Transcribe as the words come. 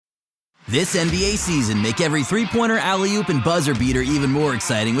This NBA season, make every three-pointer, alley-oop, and buzzer beater even more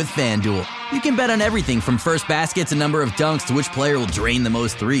exciting with FanDuel. You can bet on everything from first basket to number of dunks to which player will drain the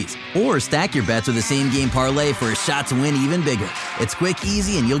most threes. Or stack your bets with a same-game parlay for a shot to win even bigger. It's quick,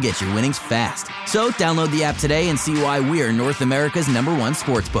 easy, and you'll get your winnings fast. So download the app today and see why we're North America's #1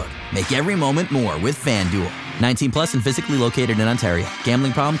 sportsbook. Make every moment more with FanDuel. 19 plus and physically located in Ontario.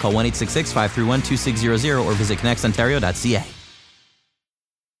 Gambling problem? Call 1-866-531-2600 or visit connectsontario.ca.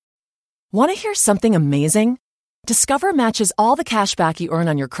 Want to hear something amazing? Discover matches all the cash back you earn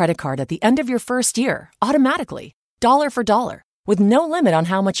on your credit card at the end of your first year, automatically, dollar for dollar, with no limit on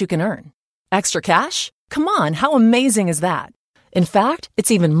how much you can earn. Extra cash? Come on, how amazing is that? In fact,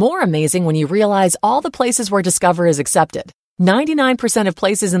 it's even more amazing when you realize all the places where Discover is accepted. 99% of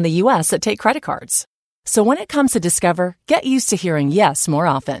places in the U.S. that take credit cards. So when it comes to Discover, get used to hearing yes more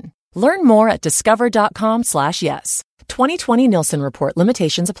often. Learn more at discover.com/yes. 2020 Nielsen Report.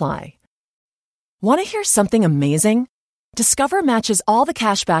 Limitations apply. Want to hear something amazing? Discover matches all the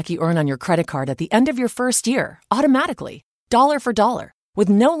cash back you earn on your credit card at the end of your first year, automatically, dollar for dollar, with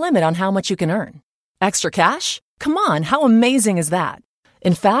no limit on how much you can earn. Extra cash? Come on, how amazing is that?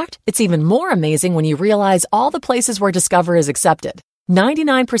 In fact, it's even more amazing when you realize all the places where Discover is accepted.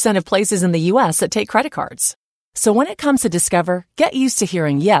 99% of places in the U.S. that take credit cards. So when it comes to Discover, get used to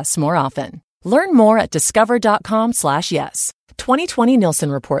hearing yes more often. Learn more at discover.com/yes. 2020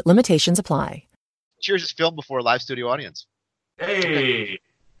 Nielsen Report. Limitations apply. Cheers is filmed before a live studio audience. Hey,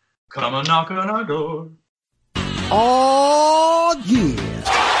 come and knock on our door. Oh, yeah.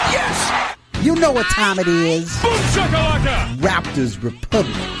 Yes. You know what time it is. Boom shakalaka. Raptors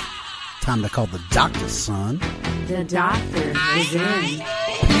Republic. Time to call the doctor, son. The doctor is in.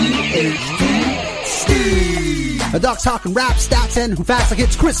 PhD Steve. The doc's talking rap stats and who fast like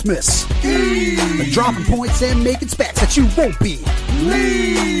it's Christmas. Dropping points and making specs that you won't be.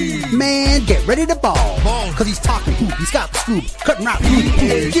 Man, get ready to ball. Cause he's talking hoop, he's got the scoop. Cutting right through the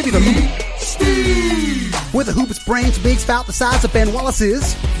pool, give you the loop. Steve. With a hoop, it's brains, big spout the size of Ben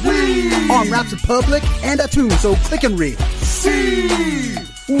Wallace's. On Raps Republic and a tune, so click and read. Steve.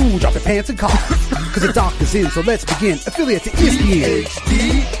 Ooh, drop your pants and cough. Cause the doctor's in, so let's begin. Affiliate to ESPN.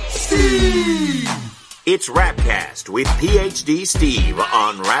 PhD Steve. It's Rapcast with PhD Steve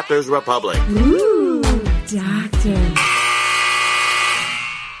on Raptors Republic. Ooh, doctor.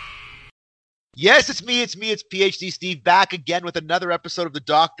 Yes, it's me, it's PhD Steve, back again with another episode of The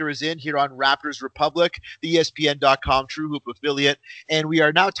Doctor is In here on Raptors Republic, the ESPN.com True Hoop affiliate, and we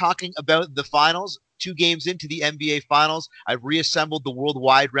are now talking about the finals. 2 games into the NBA Finals, I've reassembled the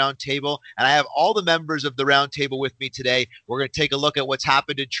Worldwide Roundtable, and I have all the members of the Roundtable with me today. We're going to take a look at what's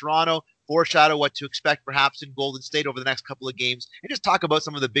happened in Toronto, foreshadow what to expect perhaps in Golden State over the next couple of games, and just talk about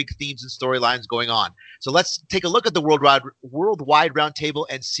some of the big themes and storylines going on. So let's take a look at the Worldwide Roundtable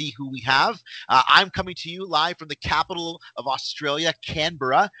and see who we have. I'm coming to you live from the capital of Australia,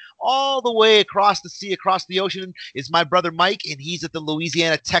 Canberra. All the way across the sea, across the ocean is my brother Mike, and he's at the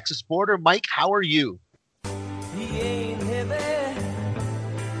Louisiana-Texas border. Mike, how are you? He ain't heavy.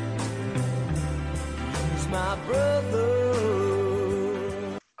 He's my brother.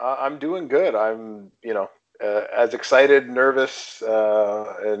 I'm doing good. I'm, as excited, nervous,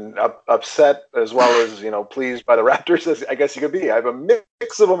 and upset, as well as, pleased by the Raptors as I guess you could be. I have a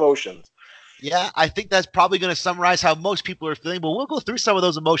mix of emotions. Yeah, I think that's probably going to summarize how most people are feeling, but we'll go through some of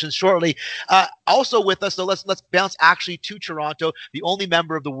those emotions shortly. Also with us, so let's bounce actually to Toronto, the only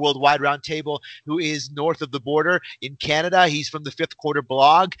member of the Worldwide Roundtable who is north of the border in Canada. He's from the Fifth Quarter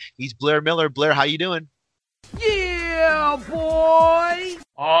blog. He's Blair Miller. Blair, how you doing? Yeah, boy.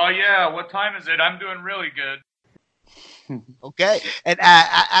 Oh, yeah. What time is it? I'm doing really good. Okay. And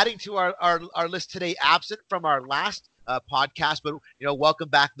adding to our list today, absent from our last podcast, but welcome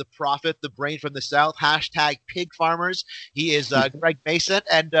back the prophet, the brain from the south, #pig farmers. He is Greg Mason.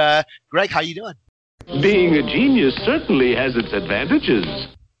 And Greg, how you doing? Being a genius certainly has its advantages.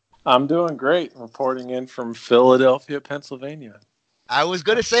 I'm doing great. Reporting in from Philadelphia, Pennsylvania. I was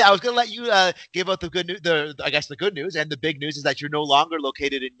going to let you give out the good news. The good news and the big news is that you're no longer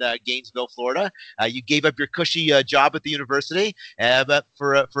located in Gainesville, Florida. You gave up your cushy job at the university but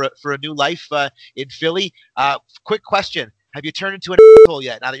for a new life in Philly. Quick question: have you turned into an asshole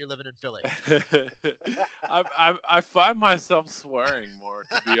yet? Now that you're living in Philly, I find myself swearing more,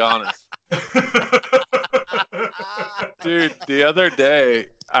 to be honest. Dude, the other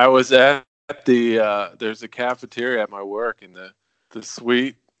day I was at the there's a cafeteria at my work, and the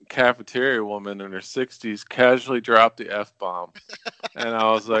suite cafeteria woman in her 60s casually dropped the F-bomb. And I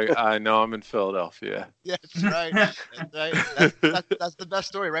was like, I know I'm in Philadelphia. Yeah, that's right. That's the best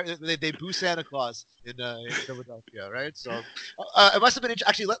story, right? They boo Santa Claus in Philadelphia, right? So it must have been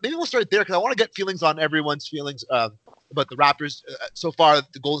actually. Maybe we'll start there because I want to get feelings on everyone's feelings about the Raptors so far,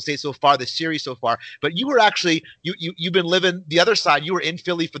 the Golden State so far, the series so far. But you were actually you've been living the other side. You were in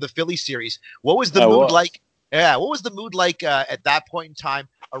Philly for the Philly series. What was the mood like? Yeah, what was the mood like at that point in time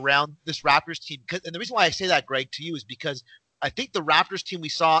around this Raptors team? And the reason why I say that, Greg, to you is because I think the Raptors team we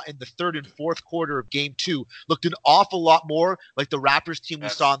saw in the third and fourth quarter of Game 2 looked an awful lot more like the Raptors team we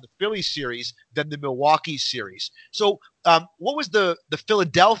saw in the Philly series than the Milwaukee series. So what was the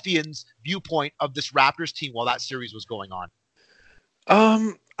Philadelphians' viewpoint of this Raptors team while that series was going on?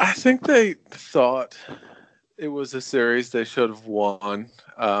 I think they thought it was a series they should have won.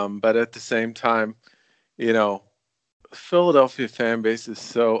 But at the same time, you know, Philadelphia fan base is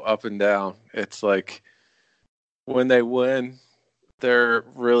so up and down. It's like when they win, they're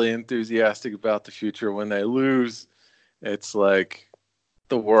really enthusiastic about the future. When they lose, it's like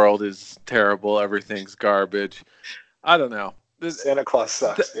the world is terrible. Everything's garbage. I don't know. Santa Claus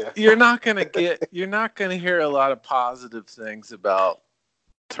sucks. Yeah. You're not gonna hear a lot of positive things about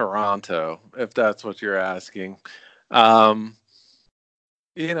Toronto, if that's what you're asking. You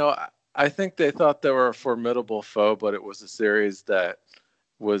know, I think they thought they were a formidable foe, but it was a series that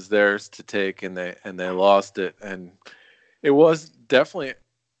was theirs to take, and they lost it. And it was definitely,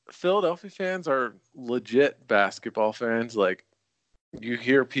 Philadelphia fans are legit basketball fans. Like, you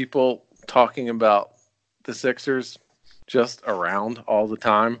hear people talking about the Sixers just around all the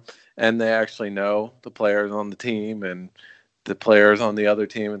time, and they actually know the players on the team and the players on the other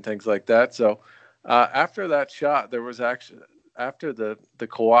team and things like that. So after that shot, there was actually, after the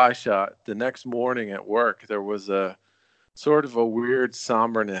Kawhi shot, the next morning at work, there was a sort of a weird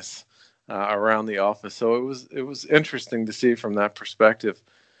somberness around the office. So it was interesting to see from that perspective,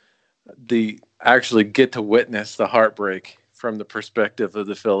 actually get to witness the heartbreak from the perspective of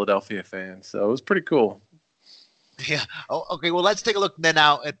the Philadelphia fans. So it was pretty cool. Yeah. Oh, okay. Well, let's take a look then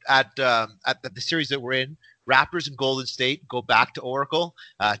now at the series that we're in. Raptors and Golden State go back to Oracle,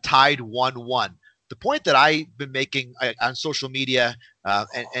 tied 1-1. The point that I've been making on social media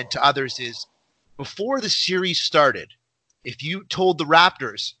and to others is, before the series started, if you told the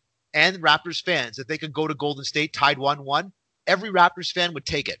Raptors and Raptors fans that they could go to Golden State tied 1-1, every Raptors fan would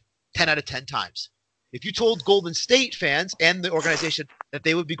take it 10 out of 10 times. If you told Golden State fans and the organization that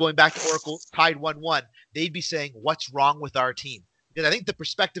they would be going back to Oracle tied 1-1, they'd be saying, what's wrong with our team? Because I think the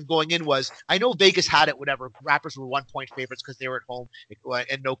perspective going in was, I know Vegas had it, whatever. Raptors were 1-point favorites because they were at home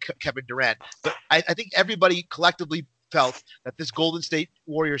and no Kevin Durant. But I think everybody collectively felt that this Golden State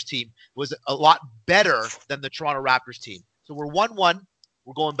Warriors team was a lot better than the Toronto Raptors team. So we're 1-1.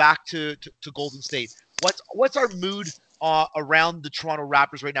 We're going back to Golden State. What's our mood around the Toronto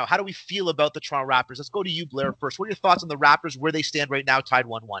Raptors right now? How do we feel about the Toronto Raptors? Let's go to you, Blair, first. What are your thoughts on the Raptors, where they stand right now, tied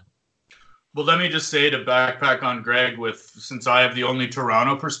 1-1? Well, let me just say, to backpack on Greg, since I have the only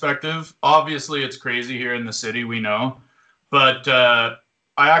Toronto perspective, obviously it's crazy here in the city, we know. But I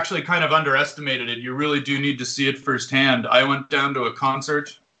actually kind of underestimated it. You really do need to see it firsthand. I went down to a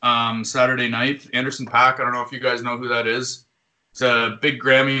concert Saturday night. Anderson .Paak, I don't know if you guys know who that is. He's a big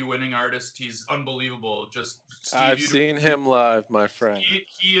Grammy-winning artist. He's unbelievable. I've seen him live, my friend.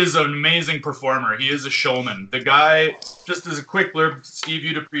 He is an amazing performer. He is a showman. The guy, just as a quick blurb, Steve,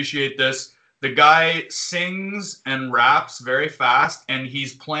 you'd appreciate this. The guy sings and raps very fast, and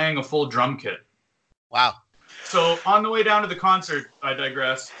he's playing a full drum kit. Wow. So on the way down to the concert, I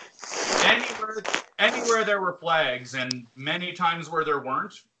digress. Anywhere there were flags, and many times where there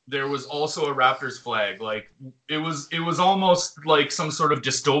weren't, there was also a Raptors flag. Like, it was almost like some sort of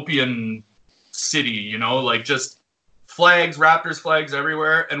dystopian city, you know, like just flags, Raptors flags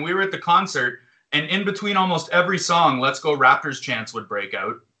everywhere. And we were at the concert, and in between almost every song, "Let's Go Raptors" chants would break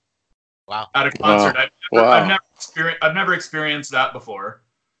out. Wow. At a concert. I've never experienced that before.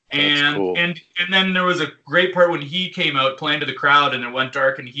 And cool. and then there was a great part when he came out playing to the crowd, and it went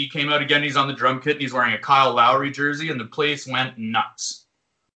dark, and he came out again. He's on the drum kit, and he's wearing a Kyle Lowry jersey, and the place went nuts.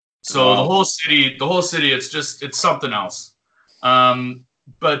 So wow. the whole city, it's something else.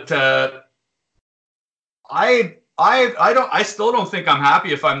 But I still don't think I'm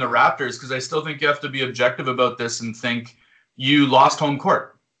happy if I'm the Raptors, because I still think you have to be objective about this and think you lost home court.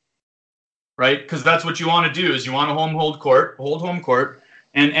 Right? Because that's what you want to do, is you want to hold home court.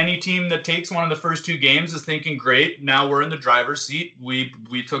 And any team that takes one of the first two games is thinking, great, now we're in the driver's seat. We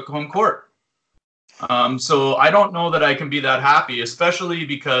took home court. So I don't know that I can be that happy, especially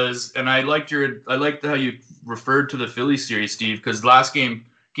because, and I liked how you referred to the Philly series, Steve, because last game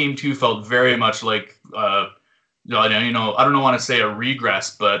Game 2 felt very much like, I don't want to say a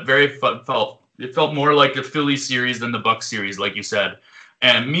regress, but it felt more like the Philly series than the Bucs series, like you said,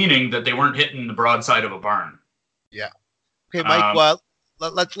 and meaning that they weren't hitting the broadside of a barn. Yeah. Okay, Mike. Well,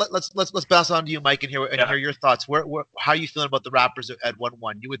 let's bounce on to you, Mike, and hear your thoughts. How are you feeling about the Raptors at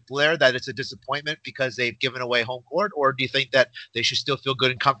 1-1? You with Blair that it's a disappointment because they've given away home court, or do you think that they should still feel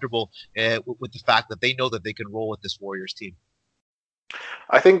good and comfortable with the fact that they know that they can roll with this Warriors team?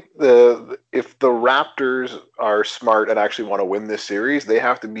 I think if the Raptors are smart and actually want to win this series, they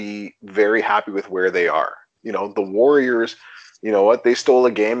have to be very happy with where they are. The Warriors, you know what? They stole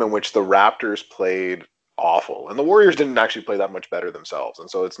a game in which the Raptors played awful, and the Warriors didn't actually play that much better themselves. And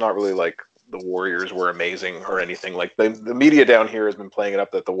so it's not really like the Warriors were amazing or anything. Like the media down here has been playing it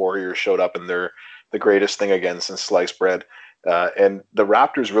up that the Warriors showed up and they're the greatest thing again since sliced bread. And the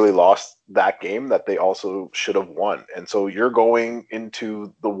Raptors really lost that game that they also should have won. And so you're going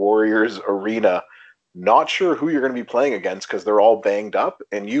into the Warriors arena not sure who you're going to be playing against because they're all banged up.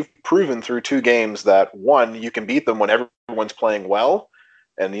 And you've proven through 2 games that, one, you can beat them when everyone's playing well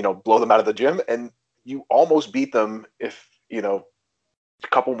and, blow them out of the gym. And you almost beat them if, a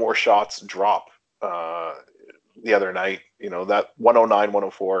couple more shots drop the other night. That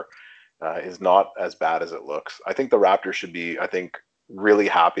 109-104 is not as bad as it looks. I think the Raptors should be, really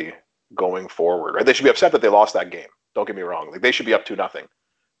happy going forward. Right? They should be upset that they lost that game. Don't get me wrong. Like, they should be up 2-0.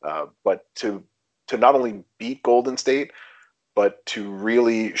 But to not only beat Golden State, but to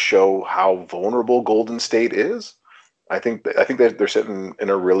really show how vulnerable Golden State is, I think they're sitting in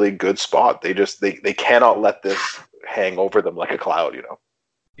a really good spot. They cannot let this hang over them like a cloud.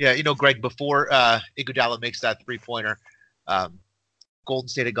 Yeah, Greg, before Iguodala makes that 3-pointer, Golden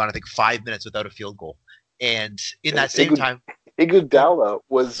State had gone, I think, 5 minutes without a field goal. And in that same time, Iguodala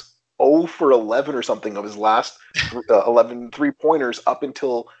was 0 for 11 or something of his last 11 3-pointers up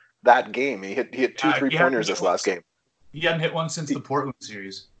until that game. He hit 2 3-pointers this last game. He hadn't hit one since the Portland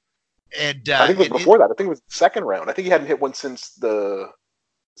series. And I think it was before that. I think it was the second round. I think he hadn't hit one since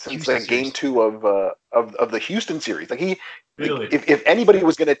game 2 of the Houston series. Like he, really? If anybody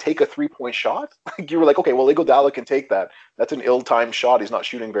was going to take a 3-point shot, you were like, okay, well, Iguodala can take that. That's an ill-timed shot. He's not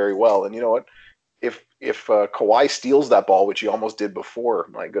shooting very well. And you know what? If Kawhi steals that ball, which he almost did before,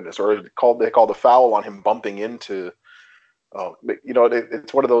 my goodness, or they called a foul on him bumping into. Oh, but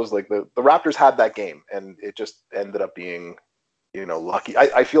it's one of those, like the Raptors had that game, and it just ended up being, lucky.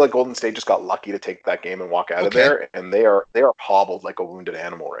 I feel like Golden State just got lucky to take that game and walk out of there, and they are hobbled like a wounded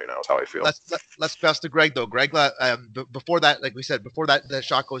animal right now. Is how I feel. Let's pass to Greg though. Greg, before that, like we said, before that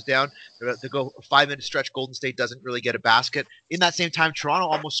shot goes down, to go a 5-minute stretch, Golden State doesn't really get a basket. In that same time, Toronto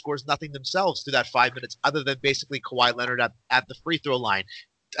almost scores nothing themselves through that 5 minutes, other than basically Kawhi Leonard at the free throw line.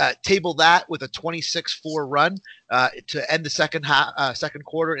 Table that with a 26-4 run to end the second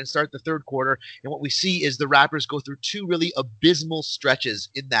quarter and start the third quarter. And what we see is the Raptors go through 2 really abysmal stretches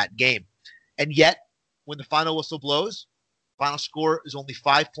in that game. And yet, when the final whistle blows, final score is only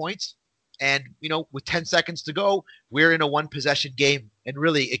 5 points. And, with 10 seconds to go, we're in a 1-possession game. And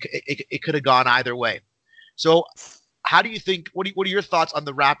really, it could have gone either way. So how do you think? What are your thoughts on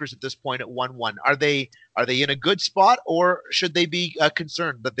the Raptors at this point at 1-1? Are they in a good spot, or should they be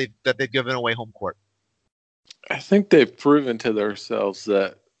concerned that they've given away home court? I think they've proven to themselves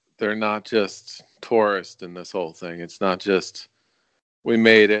that they're not just tourists in this whole thing. It's not just we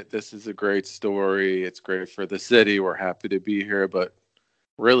made it. This is a great story. It's great for the city. We're happy to be here, but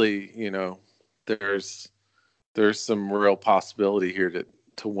really, there's some real possibility here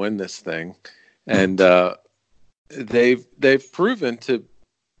to win this thing, and They've proven to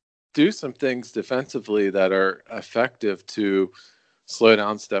do some things defensively that are effective to slow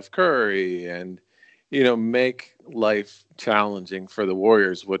down Steph Curry and, make life challenging for the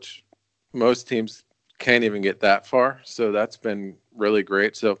Warriors, which most teams can't even get that far. So that's been really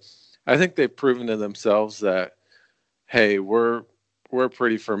great. So I think they've proven to themselves that, hey, we're a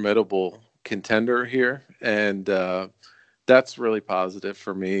pretty formidable contender here. And that's really positive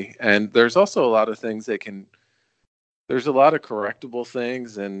for me. And there's also a lot of things there's a lot of correctable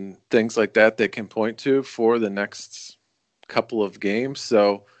things and things like that they can point to for the next couple of games.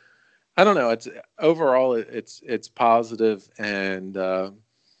 So I don't know. It's positive, and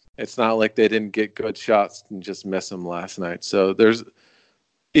it's not like they didn't get good shots and just miss them last night. So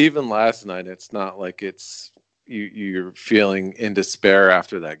even last night, it's not like you're feeling in despair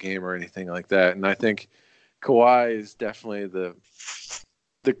after that game or anything like that. And I think Kawhi is definitely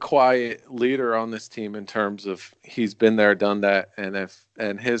the quiet leader on this team in terms of he's been there, done that,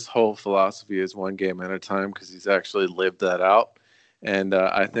 and his whole philosophy is one game at a time because he's actually lived that out. And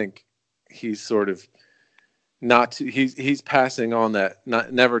I think he's sort of he's passing on that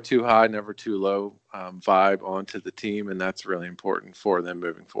never too high, never too low vibe onto the team, and that's really important for them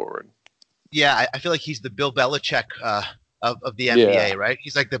moving forward. Yeah, I feel like he's the Bill Belichick of the NBA, right?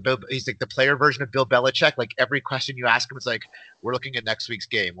 He's like the player version of Bill Belichick. Like every question you ask him, it's like, we're looking at next week's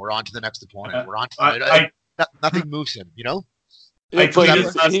game. We're on to the next opponent. We're on to nothing moves him, you know? I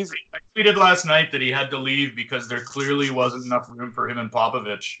tweeted last night that he had to leave because there clearly wasn't enough room for him and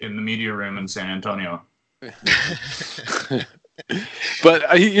Popovich in the media room in San Antonio.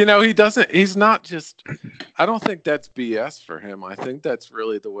 But he doesn't. He's not just. I don't think that's BS for him. I think that's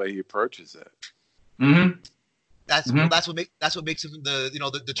really the way he approaches it. Mm-hmm. That's what makes him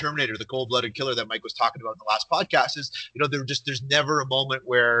the Terminator, the cold-blooded killer that Mike was talking about in the last podcast. Is there's never a moment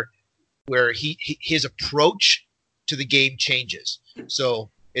where his approach to the game changes. So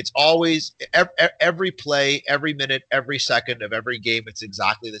it's always every play, every minute, every second of every game. It's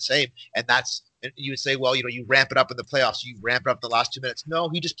exactly the same, and you would say, well, you ramp it up in the playoffs. You ramp it up the last 2 minutes. No,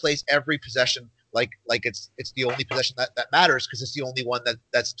 he just plays every possession like it's the only possession that matters because it's the only one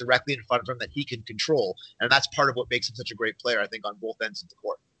that's directly in front of him that he can control, and that's part of what makes him such a great player, I think, on both ends of the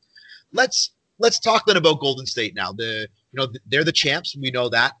court. Let's talk then about Golden State now. They're the champs. We know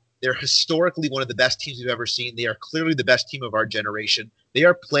that. They're historically one of the best teams we've ever seen. They are clearly the best team of our generation. They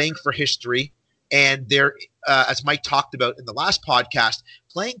are playing for history, and they're, as Mike talked about in the last podcast,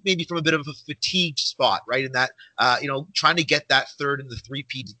 playing maybe from a bit of a fatigued spot, right? In that, trying to get that third and the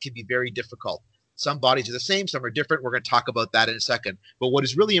three-peat can be very difficult. Some bodies are the same, some are different. We're going to talk about that in a second. But what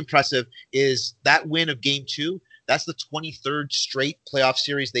is really impressive is that win of Game 2. That's the 23rd straight playoff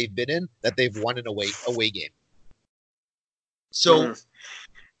series they've been in that they've won an away game. So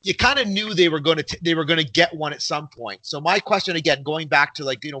you kind of knew they were going to get one at some point. So my question again, going back to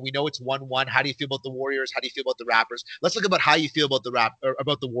we know it's 1-1. How do you feel about the Warriors? How do you feel about the Raptors? Let's look about how you feel about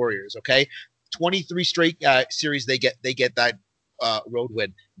about the Warriors. Okay, 23 straight series they get that road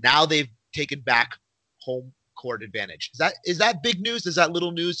win. Now they've taken back home court advantage. Is that big news? Is that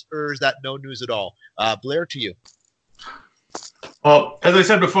little news, or is that no news at all? Blair, to you. Well, as I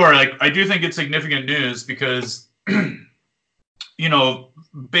said before, I do think it's significant news because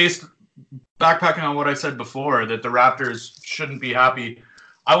based backpacking on what I said before, that the Raptors shouldn't be happy.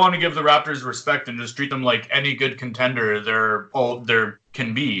 I want to give the Raptors respect and just treat them like any good contender there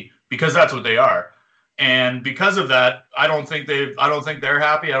can be, because that's what they are. And because of that, I don't think they're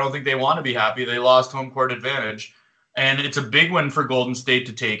happy. I don't think they want to be happy. They lost home court advantage, and it's a big win for Golden State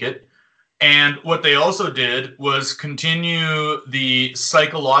to take it. And what they also did was continue the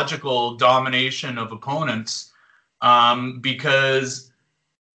psychological domination of opponents, because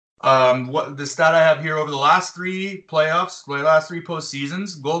what the stat I have here, over the last three playoffs, the last three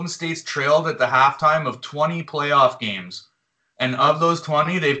postseasons, Golden State's trailed at the halftime of 20 playoff games. And of those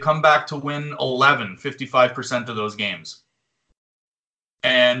 20, they've come back to win 11, 55% of those games.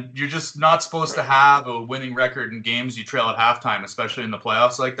 And you're just not supposed to have a winning record in games you trail at halftime, especially in the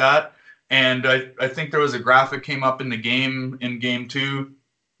playoffs like that. And I think there was a graphic came up in Game 2.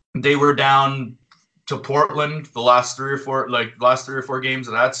 They were down to Portland the last three or four games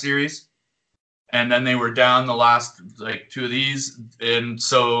of that series. And then they were down the last two of these. And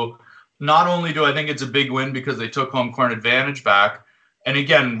so not only do I think it's a big win because they took home court advantage back, and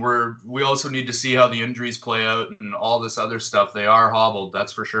again, we also need to see how the injuries play out and all this other stuff. They are hobbled,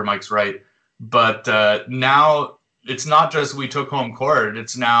 that's for sure. Mike's right. But now it's not just we took home court.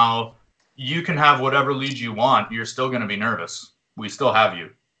 It's now you can have whatever lead you want. You're still going to be nervous. We still have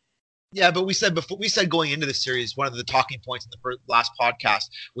you. Yeah, but we said going into the series, one of the talking points in the last podcast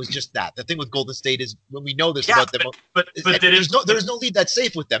was just that. The thing with Golden State is, when we know this about them, but there's no lead that's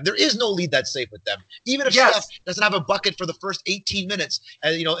safe with them. There is no lead that's safe with them. Even if Steph doesn't have a bucket for the first 18 minutes,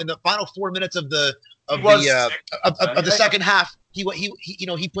 and in the final 4 minutes of the second half, he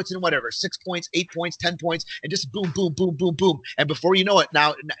puts in whatever 6 points, 8 points, 10 points, and just boom, boom, boom, boom, boom, and before you know it,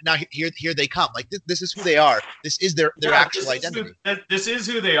 now here they come. This is who they are. This is their actual identity. This is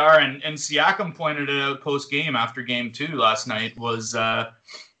who they are, and Siakam pointed it out post game after Game 2 last night. Was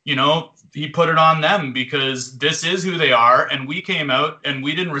he put it on them because this is who they are, and we came out and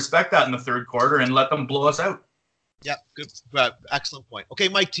we didn't respect that in the third quarter and let them blow us out. Yeah, good, excellent point. Okay,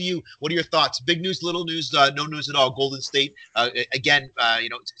 Mike, to you, what are your thoughts? Big news, little news, no news at all. Golden State, again,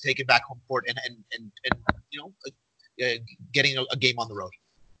 taking back home court and getting a game on the road.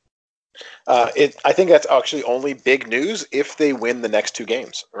 I think that's actually only big news if they win the next two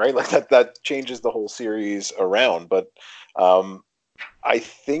games, right? That changes the whole series around. But I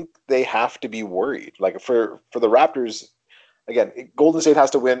think they have to be worried. For the Raptors. Again, Golden State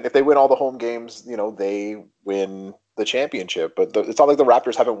has to win. If they win all the home games, they win the championship. But it's not like the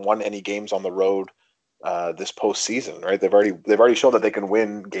Raptors haven't won any games on the road this postseason, right? They've already shown that they can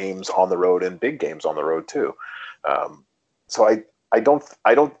win games on the road and big games on the road too. So I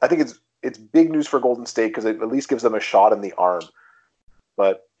think it's big news for Golden State because it at least gives them a shot in the arm.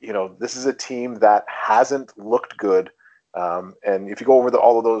 But this is a team that hasn't looked good. And if you go over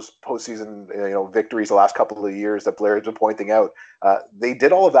all of those postseason, victories the last couple of years that Blair has been pointing out, they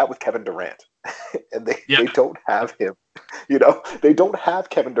did all of that with Kevin Durant, and they don't have him. They don't have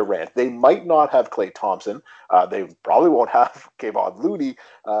Kevin Durant. They might not have Klay Thompson. They probably won't have Kevon Looney.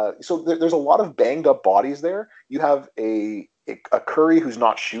 So there's a lot of banged up bodies there. You have a Curry who's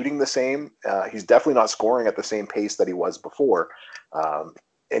not shooting the same. He's definitely not scoring at the same pace that he was before.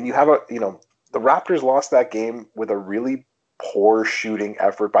 And you have the Raptors lost that game with a really poor shooting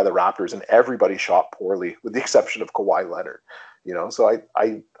effort by the Raptors, and everybody shot poorly, with the exception of Kawhi Leonard. So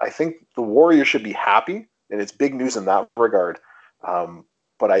I think the Warriors should be happy, and it's big news in that regard.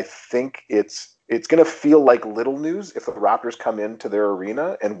 But I think it's going to feel like little news if the Raptors come into their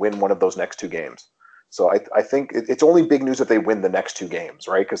arena and win one of those next two games. So I think it's only big news if they win the next two games,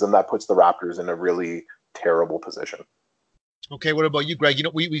 right? Because then that puts the Raptors in a really terrible position. Okay, what about you, Greg?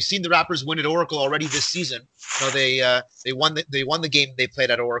 We've seen the Raptors win at Oracle already this season. They won the game they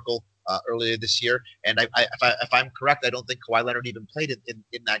played at Oracle earlier this year, and if I'm correct, I don't think Kawhi Leonard even played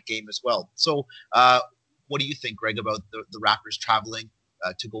in that game as well. So, what do you think, Greg, about the Raptors traveling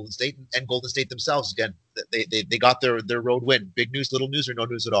to Golden State and Golden State themselves? Again, they got their road win. Big news, little news, or no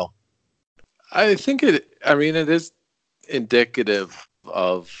news at all? I think it is indicative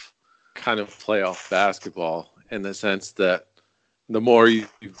of kind of playoff basketball in the sense that the more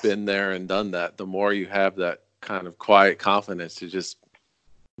you've been there and done that, the more you have that kind of quiet confidence to just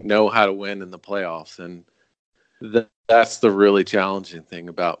know how to win in the playoffs. And that's the really challenging thing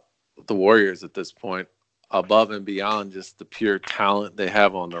about the Warriors at this point, above and beyond just the pure talent they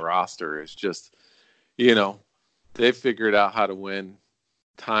have on the roster. Is just, they've figured out how to win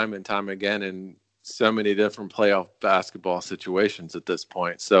time and time again in so many different playoff basketball situations at this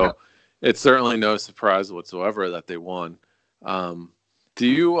point. So it's certainly no surprise whatsoever that they won.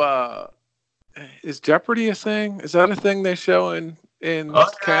 Is Jeopardy a thing? Is that a thing they show in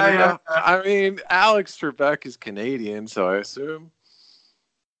Canada? Yeah. I mean, Alex Trebek is Canadian, so I assume.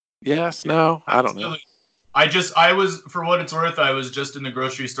 Yes, no, I don't know. I was, for what it's worth, I was just in the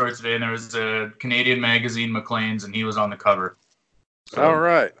grocery store today, and there was a Canadian magazine, Maclean's, and he was on the cover. So. All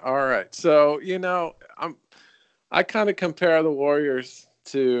right. So, I kind of compare the Warriors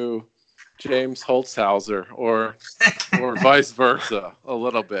to James Holzhauser or vice versa a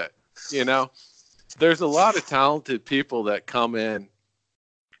little bit. There's a lot of talented people that come in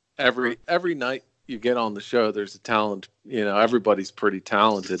every night you get on the show. There's a talent, everybody's pretty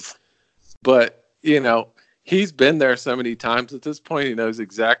talented, but he's been there so many times at this point. He knows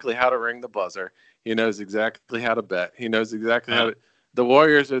exactly how to ring the buzzer. He knows exactly how to bet. He knows exactly how to. The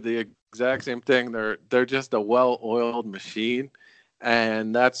Warriors are the exact same thing. They're just a well-oiled machine,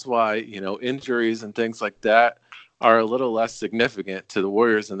 and that's why injuries and things like that are a little less significant to the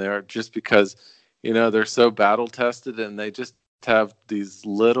Warriors than they are, just because they're so battle tested and they just have these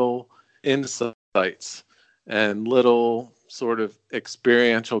little insights and little sort of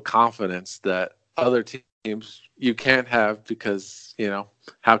experiential confidence that other teams you can't have, because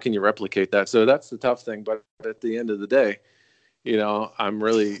how can you replicate that? So that's the tough thing. But at the end of the day, I'm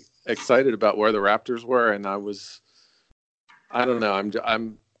really excited about where the Raptors were, and I don't know.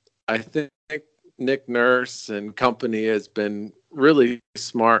 I think Nick Nurse and company has been really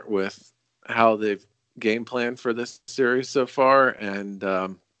smart with how they've game planned for this series so far, and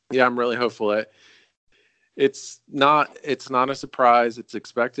I'm really hopeful that it's not a surprise. It's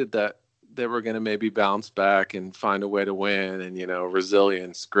expected that they were going to maybe bounce back and find a way to win, and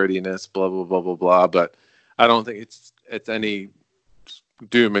resilience, grittiness, blah blah blah blah blah. But I don't think it's any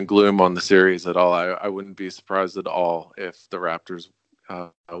doom and gloom on the series at all. I wouldn't be surprised at all if the Raptors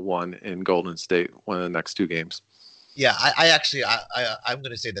won in Golden State one of the next two games. Yeah, I'm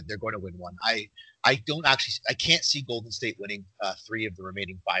going to say that they're going to win one. I can't see Golden State winning 3 of the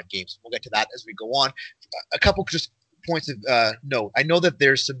remaining 5 games. We'll get to that as we go on. A couple just points of note. I know that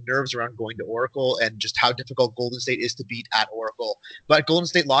there's some nerves around going to Oracle and just how difficult Golden State is to beat at Oracle. But Golden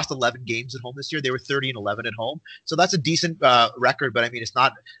State lost 11 games at home this year. They were 30-11 at home. So that's a decent record. But I mean, it's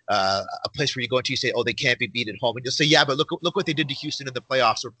not a place where you go into, you say, oh, they can't be beat at home. And you'll say, yeah, but look what they did to Houston in the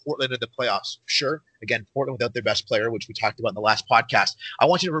playoffs or Portland in the playoffs. Sure. Again, Portland without their best player, which we talked about in the last podcast. I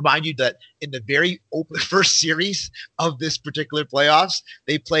want you to remind you that in the very first series of this particular playoffs,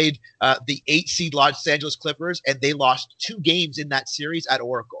 they played the 8 seed Los Angeles Clippers, and they lost 2 games in that series at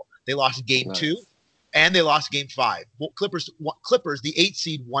Oracle. They lost game 2, and they lost game 5. Clippers, the 8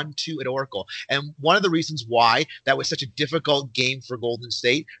 seed, 1-2 at Oracle. And one of the reasons why that was such a difficult game for Golden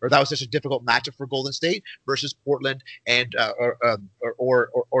State, or that was such a difficult matchup for Golden State versus Portland and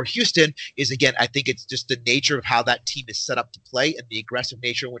or Houston, is, again, I think it's just the nature of how that team is set up to play and the aggressive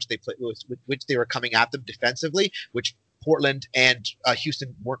nature in which they play, with which they were coming at them defensively, which Portland and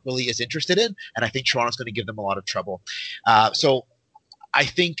Houston weren't really as interested in. And I think Toronto's going to give them a lot of trouble. So I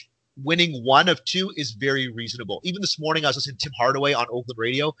think winning 1 of 2 is very reasonable. Even this morning, I was listening to Tim Hardaway on Oakland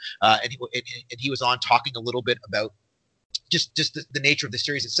radio, and he was on talking a little bit about just the nature of the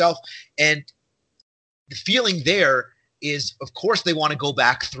series itself. And the feeling there is, of course, they want to go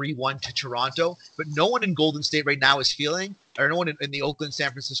back 3-1 to Toronto, but no one in Golden State right now is feeling, or no one in the Oakland, San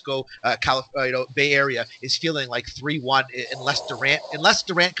Francisco, Bay Area is feeling like 3-1 unless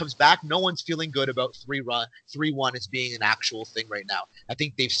Durant comes back. No one's feeling good about 3-1 as being an actual thing right now. I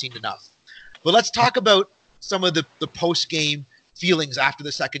think they've seen enough. But let's talk about some of the post-game feelings after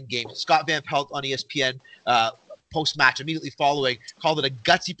the second game. Scott Van Pelt on ESPN post-match immediately following called it a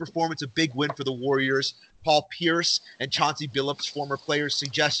gutsy performance, a big win for the Warriors. Paul Pierce and Chauncey Billups, former players,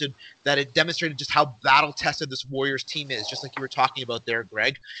 suggested that it demonstrated just how battle-tested this Warriors team is, just like you were talking about there,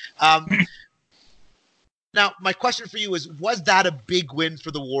 Greg. Now, my question for you is, was that a big win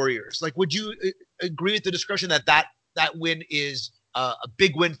for the Warriors? Like, would you agree with the description that win is a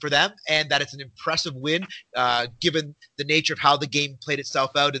big win for them and that it's an impressive win given the nature of how the game played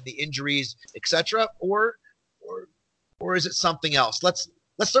itself out and the injuries, etc., or is it something else? Let's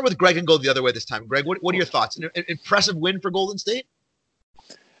start with Greg and go the other way this time. Greg, what are your thoughts? An impressive win for Golden State?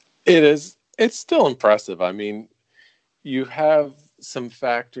 It is. It's still impressive. I mean, you have some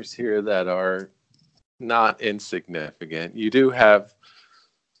factors here that are not insignificant. You do have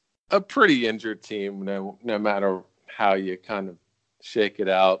a pretty injured team, no matter how you kind of shake it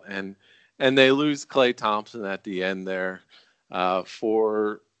out, and they lose Klay Thompson at the end there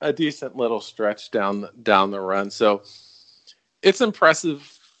for a decent little stretch down the run. So it's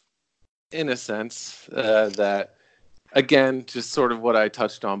impressive in a sense that, again, just sort of what I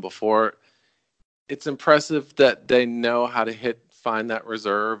touched on before. It's impressive that they know how to find that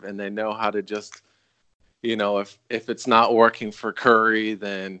reserve, and they know how to just, if it's not working for Curry,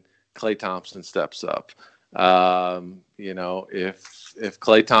 then Klay Thompson steps up. If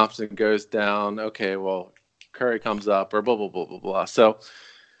Klay Thompson goes down, okay, well, Curry comes up, or blah, blah, blah, blah, blah. So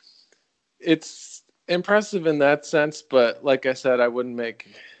it's impressive in that sense, but like I said,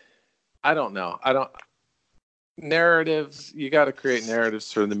 narratives, you got to create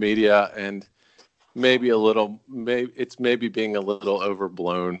narratives for the media, and maybe it's being a little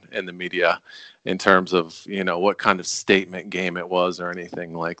overblown in the media in terms of, what kind of statement game it was or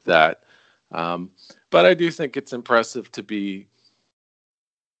anything like that. But I do think it's impressive to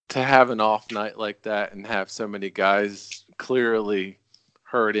have an off night like that and have so many guys clearly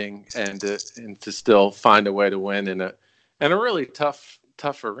hurting and to still find a way to win in a really tough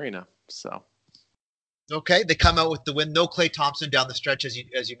arena. So. Okay, they come out with the win. No Klay Thompson down the stretch, as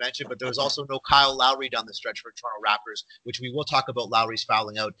you mentioned, but there was also no Kyle Lowry down the stretch for Toronto Raptors, which we will talk about Lowry's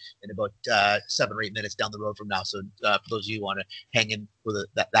fouling out in about 7 or 8 minutes down the road from now. So for those of you who want to hang in,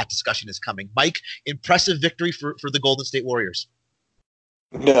 that discussion is coming. Mike, impressive victory for the Golden State Warriors.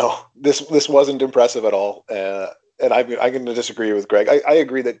 No, this wasn't impressive at all. And I'm going to disagree with Greg. I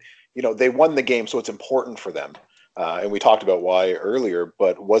agree that, they won the game, so it's important for them. And we talked about why earlier,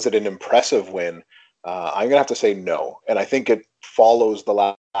 but was it an impressive win? I'm going to have to say no. And I think it follows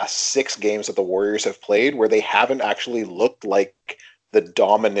the last 6 games that the Warriors have played where they haven't actually looked like the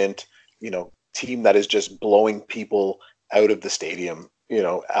dominant, team that is just blowing people out of the stadium,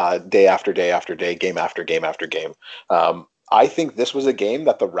 day after day after day, game after game after game. I think this was a game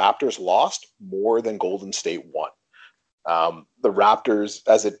that the Raptors lost more than Golden State won. The Raptors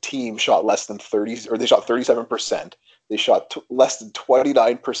as a team shot less than 30, or they shot 37%. They shot less than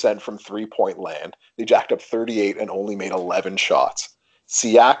 29% from 3-point land. They jacked up 38 and only made 11 shots.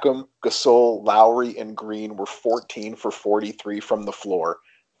 Siakam, Gasol, Lowry, and Green were 14 for 43 from the floor.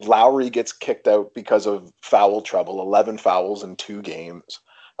 Lowry gets kicked out because of foul trouble, 11 fouls in 2 games.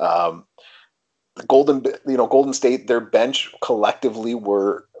 Golden State, their bench collectively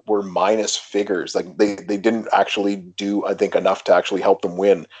were minus figures. Like they didn't actually do, I think, enough to actually help them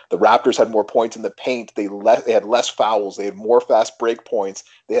win. The Raptors had more points in the paint. They had less fouls. They had more fast break points.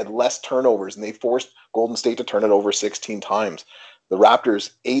 They had less turnovers, and they forced Golden State to turn it over 16 times. The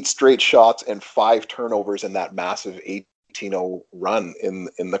Raptors, 8 straight shots and 5 turnovers in that massive 18-0 run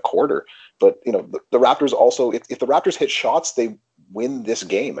in the quarter. But the Raptors also, if the Raptors hit shots, they win this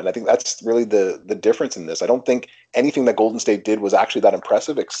game. And I think that's really the difference in this. I don't think anything that Golden State did was actually that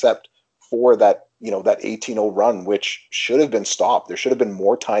impressive, except before that, that 18-0 run, which should have been stopped. There should have been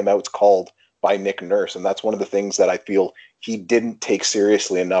more timeouts called by Nick Nurse. And that's one of the things that I feel he didn't take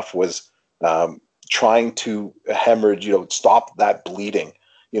seriously enough was trying to hemorrhage, stop that bleeding,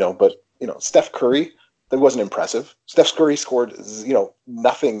 but, Steph Curry, that wasn't impressive. Steph Curry scored,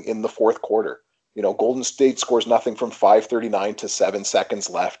 nothing in the fourth quarter. Golden State scores nothing from 5:39 to 7 seconds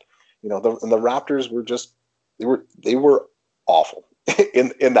left. And the Raptors were just, they were awful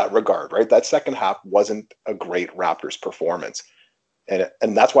in that regard, right? That second half wasn't a great Raptors performance.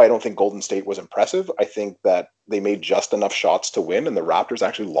 And that's why I don't think Golden State was impressive. I think that they made just enough shots to win, and the Raptors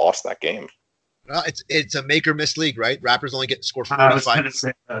actually lost that game. Well, it's a make or miss league, right? Raptors only get to score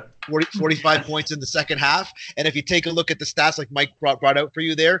 45 points in the second half. And if you take a look at the stats like Mike brought out for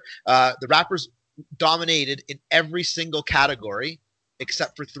you there, the Raptors dominated in every single category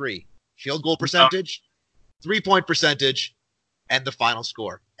except for 3. Field goal percentage, 3-point percentage, and the final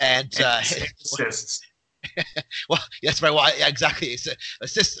score. And assists. Well, that's right. Well, yeah, exactly.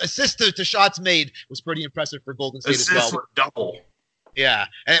 Assist to shots made was pretty impressive for Golden State as well. Were double. Yeah,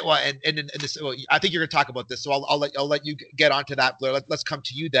 and this. Well, I think you're going to talk about this, so I'll let you get onto that, Blair. Let's come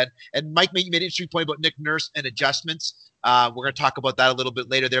to you then. And Mike made an interesting point about Nick Nurse and adjustments. We're going to talk about that a little bit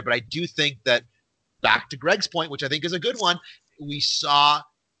later there, but I do think that back to Greg's point, which I think is a good one, we saw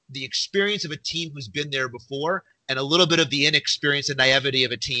the experience of a team who's been there before, and a little bit of the inexperience and naivety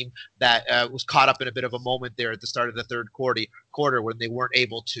of a team that was caught up in a bit of a moment there at the start of the third quarter when they weren't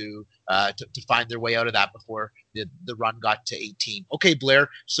able to find their way out of that before the run got to 18. Okay, Blair.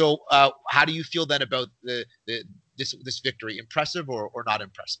 So how do you feel then about this victory? Impressive or not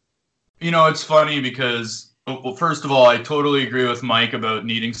impressive? It's funny because, well, first of all, I totally agree with Mike about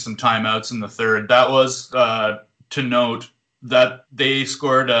needing some timeouts in the third. That was to note that they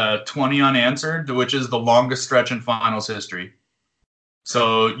scored 20 unanswered, which is the longest stretch in finals history.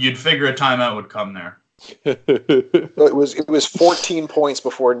 So you'd figure a timeout would come there. It was 14 points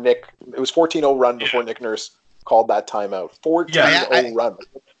before Nick. It was 14-0 run before Nick Nurse called that timeout. 14-0 run.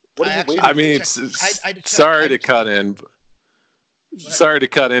 What are you waiting? I mean, sorry to cut in. Sorry to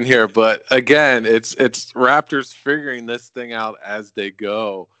cut in here, but again, it's Raptors figuring this thing out as they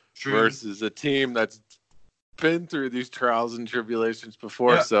go versus a team that's been through these trials and tribulations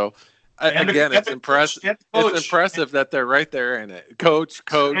before. Yeah. So it's impressive. It's impressive that they're right there in it. Coach,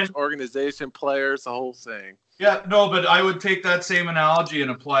 organization, players, the whole thing. Yeah, no, but I would take that same analogy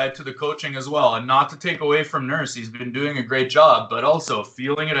and apply it to the coaching as well. And not to take away from Nurse, he's been doing a great job, but also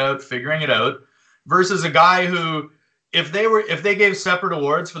feeling it out, figuring it out, versus a guy who, if they gave separate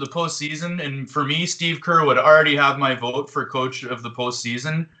awards for the postseason, and for me, Steve Kerr would already have my vote for coach of the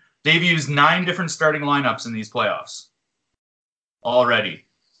postseason. They've used 9 different starting lineups in these playoffs already.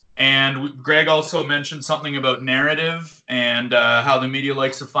 And Greg also mentioned something about narrative and how the media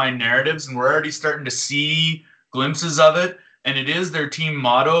likes to find narratives. And we're already starting to see glimpses of it. And it is their team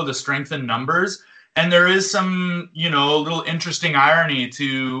motto, the strength in numbers. And there is some, little interesting irony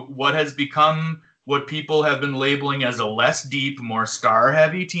to what has become what people have been labeling as a less deep, more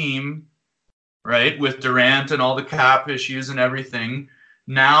star-heavy team, right? With Durant and all the cap issues and everything.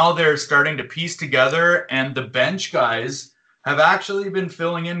 Now they're starting to piece together, and the bench guys have actually been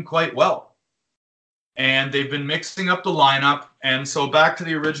filling in quite well. And they've been mixing up the lineup. And so back to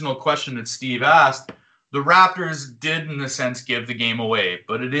the original question that Steve asked, the Raptors did, in a sense, give the game away.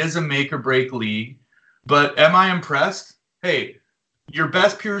 But it is a make-or-break league. But am I impressed? Hey, your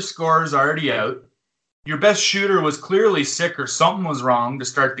best pure scorer is already out. Your best shooter was clearly sick or something was wrong to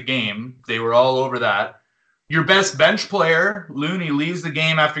start the game. They were all over that. Your best bench player, Looney, leaves the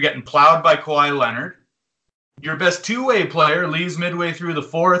game after getting plowed by Kawhi Leonard. Your best two-way player leaves midway through the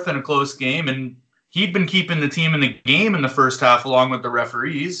fourth in a close game, and he'd been keeping the team in the game in the first half along with the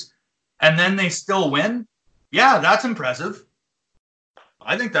referees. And then they still win? Yeah, that's impressive.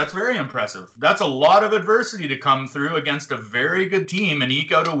 I think that's very impressive. That's a lot of adversity to come through against a very good team and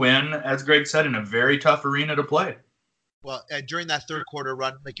eke out a win, as Greg said, in a very tough arena to play. Well, during that third quarter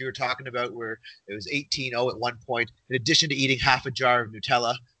run, like you were talking about, where it was 18-0 at one point, in addition to eating half a jar of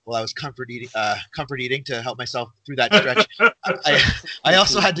Nutella while I was comfort eating to help myself through that stretch, I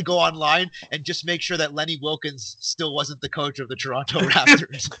also had to go online and just make sure that Lenny Wilkens still wasn't the coach of the Toronto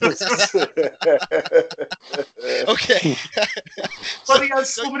Raptors. Okay. But he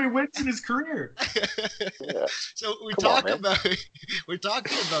has so many wins in his career. So we're talking about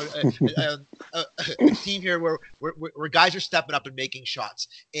a team here where guys are stepping up and making shots.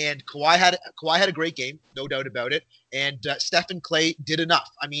 And Kawhi had a great game, no doubt about it. And Steph and Klay did enough.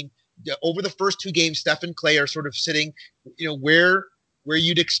 I mean, over the first 2 games, Steph and Klay are sort of sitting, where where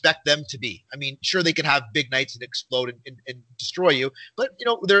you'd expect them to be. I mean, sure, they can have big nights and explode and destroy you, but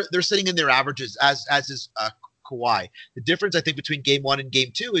they're sitting in their averages as is Kawhi. The difference, I think, between game 1 and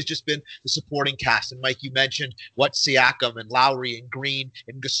game 2 has just been the supporting cast. And Mike, you mentioned what Siakam and Lowry and Green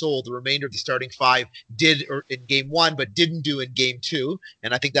and Gasol, the remainder of the starting 5, did in game 1 but didn't do in game 2.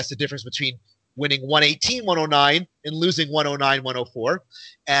 And I think that's the difference between winning 118-109 and losing 109-104.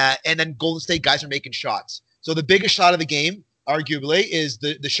 And then Golden State guys are making shots. So the biggest shot of the game, arguably, is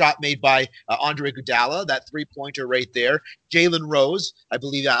the shot made by Andre Iguodala, that three-pointer right there. Jalen Rose, I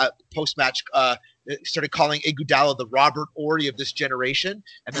believe, post-match started calling Iguodala the Robert Horry of this generation.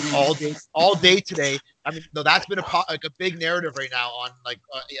 And then all day today, I mean, though that's been a big narrative right now on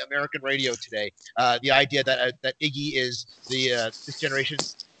American radio today. The idea that Iggy is this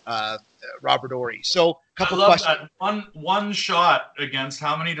generation's Robert Horry. So, couple questions. That. One shot against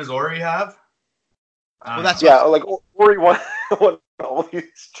how many does Horry have? Well, that's like Horry won all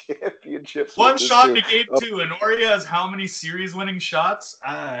these championships. One shot in game 2, and Horry has how many series-winning shots?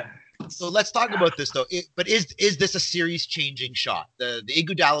 So let's talk about this though. But is this a series-changing shot? The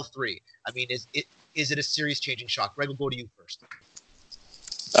Iguodala 3. I mean, is it a series-changing shot? Greg, we'll go to you first.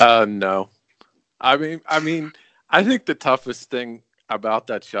 No. I mean, I think the toughest thing about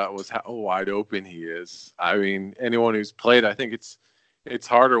that shot was how wide open he is. I mean, anyone who's played, I think it's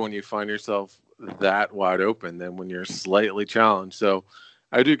harder when you find yourself that wide open than when you're slightly challenged. So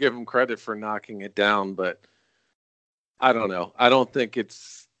I do give him credit for knocking it down, but I don't know. I don't think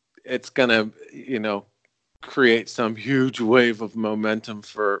it's gonna, create some huge wave of momentum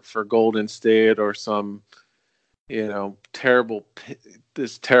for Golden State or some, terrible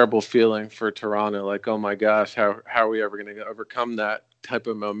feeling for Toronto. Like, oh my gosh, how are we ever going to overcome that type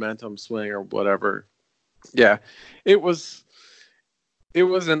of momentum swing or whatever? Yeah, it was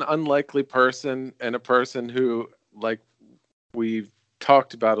an unlikely person and a person who, like we've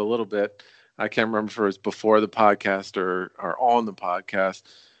talked about a little bit, I can't remember if it was before the podcast or on the podcast,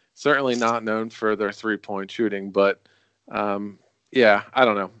 certainly not known for their three-point shooting, but yeah, I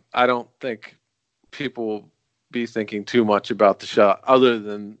don't know. I don't think people will be thinking too much about the shot other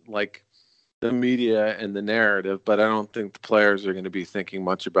than like the media and the narrative, but I don't think the players are going to be thinking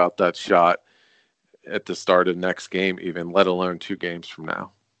much about that shot at the start of next game, even, let alone 2 games from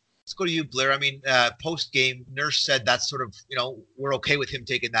now. Let's go to you, Blair. I mean, post-game, Nurse said that's sort of, we're okay with him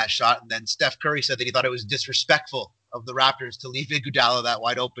taking that shot. And then Steph Curry said that he thought it was disrespectful of the Raptors to leave Iguodala that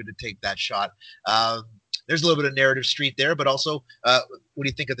wide open to take that shot. There's a little bit of narrative street there, but also, what do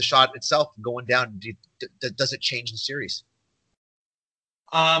you think of the shot itself going down? Does it change the series?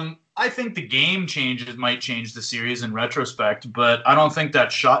 I think the game might change the series in retrospect, but I don't think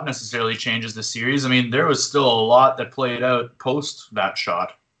that shot necessarily changes the series. I mean, there was still a lot that played out post that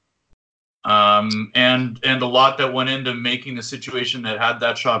shot. And a lot that went into making the situation that had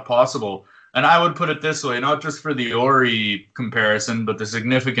that shot possible. And I would put it this way, not just for the Horry comparison, but the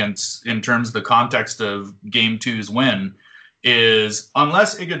significance in terms of the context of Game 2's win is,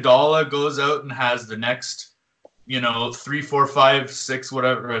 unless Iguodala goes out and has the next 3, 4, 5, 6,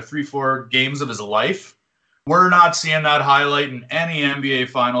 whatever, 3, 4 games of his life, we're not seeing that highlight in any NBA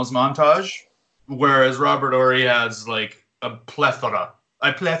Finals montage. Whereas Robert Horry has like a plethora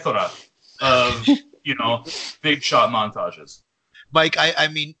of big shot montages. Mike, I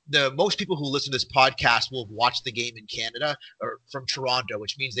mean, most people who listen to this podcast will have watched the game in Canada or from Toronto,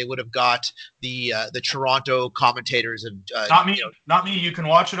 which means they would have got the Toronto commentators. Not me. You can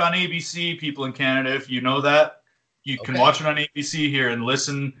watch it on ABC. People in Canada, if you know that. You can watch it on ABC here and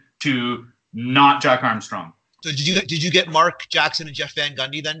listen to not Jack Armstrong. So did you get Mark Jackson and Jeff Van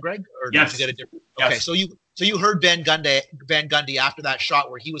Gundy then, Greg? Or yes. Did you get a different? Okay, yes. So you heard Van Gundy after that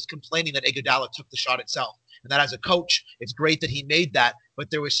shot where he was complaining that Iguodala took the shot itself, and that as a coach, it's great that he made that, but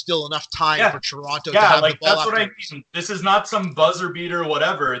there was still enough time for Toronto to have the ball. That's what I mean. This is not some buzzer beater or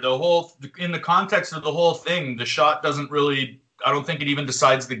whatever. In the context of the whole thing, the shot doesn't really. I don't think it even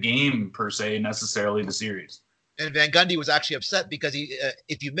decides the game per se necessarily, the series. And Van Gundy was actually upset because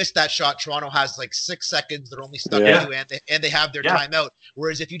if you miss that shot, Toronto has like 6 seconds. They're only stuck in you, and they have their timeout.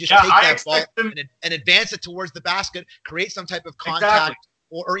 Whereas if you just take that ball and advance it towards the basket, create some type of contact,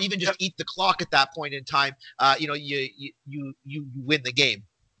 or even just eat the clock at that point in time, you win the game.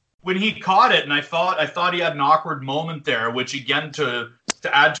 When he caught it, and I thought he had an awkward moment there, which again to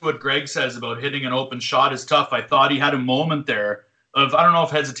add to what Greg says about hitting an open shot is tough. I thought he had a moment there of, I don't know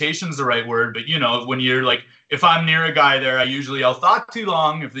if hesitation is the right word, but when you're like, if I'm near a guy there, I'll thought too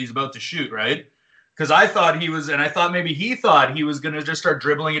long if he's about to shoot, right? Because I thought maybe he thought he was going to just start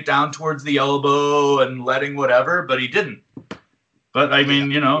dribbling it down towards the elbow and letting whatever, but he didn't. But I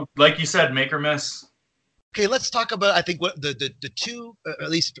mean, like you said, make or miss. Okay, let's talk about, I think, what the two, at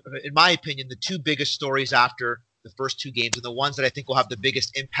least in my opinion, the two biggest stories after the first two games, and the ones that I think will have the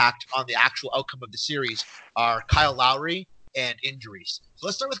biggest impact on the actual outcome of the series, are Kyle Lowry and injuries. So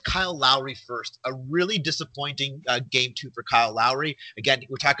let's start with Kyle Lowry first. A really disappointing game two for Kyle Lowry. Again,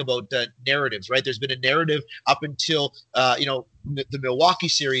 we're talking about narratives, right? There's been a narrative up until the Milwaukee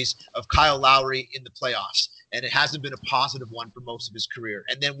series of Kyle Lowry in the playoffs, and it hasn't been a positive one for most of his career.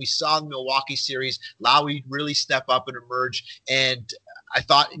 And then we saw in the Milwaukee series, Lowry really step up and emerge. And I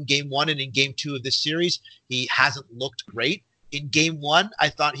thought in game one and in game two of this series, he hasn't looked great. In game one, I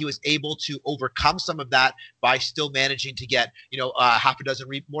thought he was able to overcome some of that by still managing to get,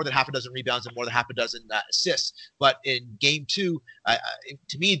 more than half a dozen rebounds and more than half a dozen assists. But in game two,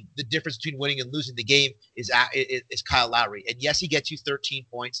 to me, the difference between winning and losing the game is Kyle Lowry. And yes, he gets you 13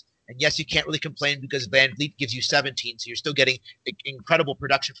 points. And yes, you can't really complain because Van Vliet gives you 17. So you're still getting incredible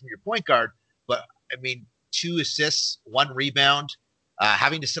production from your point guard. But, 2 assists, 1 rebound.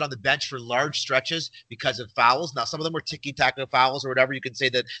 Having to sit on the bench for large stretches because of fouls. Now, some of them were ticky-tacky fouls or whatever. You can say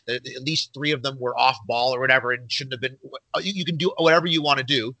that at least 3 of them were off ball or whatever and shouldn't have been. You can do whatever you want to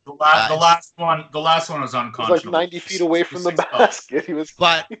do. The last one was unconscionable. It was like 90 feet away from the basket. He was.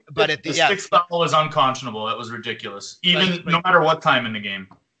 But at the sixth foul was unconscionable. That was ridiculous. No matter what time in the game.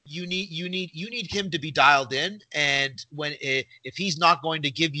 You need him to be dialed in, and if he's not going to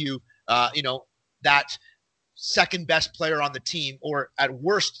give you that second best player on the team, or at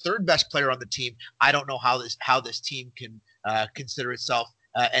worst third best player on the team, I don't know how this team can consider itself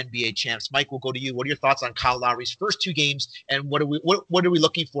NBA champs. Mike, we'll go to you. What are your thoughts on Kyle Lowry's first 2 games, and what are we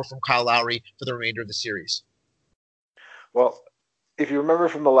looking for from Kyle Lowry for the remainder of the series? Well, if you remember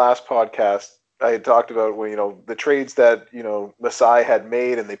from the last podcast, I had talked about the trades that Masai had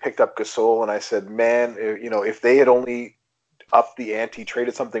made, and they picked up Gasol, and I said, man, if they had only upped the ante,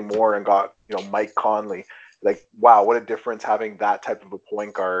 traded something more, and got Mike Conley. Like, wow, what a difference having that type of a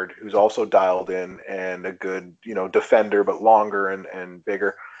point guard who's also dialed in and a good, defender, but longer and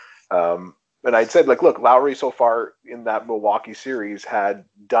bigger. And I'd said, look, Lowry so far in that Milwaukee series had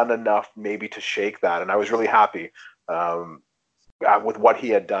done enough maybe to shake that. And I was really happy with what he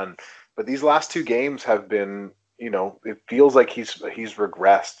had done. But these last 2 games have been, it feels like he's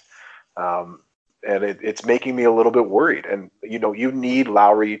regressed. And it's making me a little bit worried. And, you need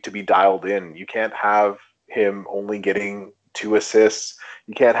Lowry to be dialed in. You can't have him only getting 2 assists.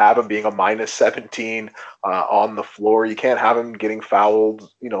 You can't have him being a minus 17 on the floor. You can't have him getting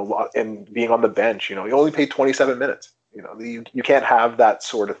fouled, and being on the bench. You only played 27 minutes. You can't have that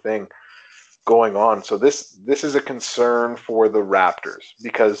sort of thing going on. So this is a concern for the Raptors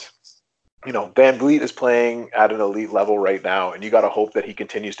because, Van Vliet is playing at an elite level right now, and you got to hope that he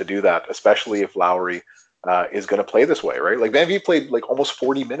continues to do that, especially if Lowry is going to play this way, right? Like Van Vliet played like almost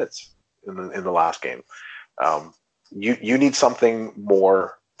 40 minutes in the last game. You need something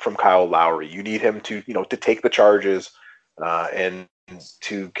more from Kyle Lowry. You need him to take the charges and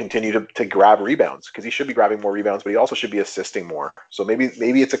to continue to grab rebounds, because he should be grabbing more rebounds, but he also should be assisting more. So maybe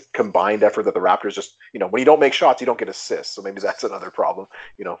it's a combined effort that the Raptors just when you don't make shots, you don't get assists. So maybe that's another problem.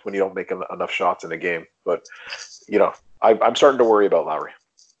 When you don't make enough shots in a game. But I'm starting to worry about Lowry.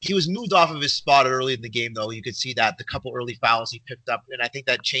 He was moved off of his spot early in the game, though. You could see that the couple early fouls he picked up, and I think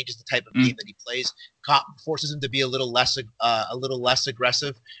that changes the type of game that he plays, forces him to be a little less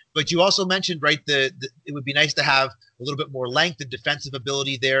aggressive. But you also mentioned, right, it would be nice to have a little bit more length and defensive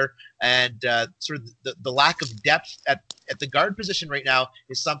ability there, and sort of the lack of depth at the guard position right now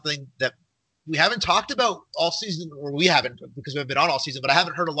is something that we haven't talked about all season, or we haven't because we've been on all season, but I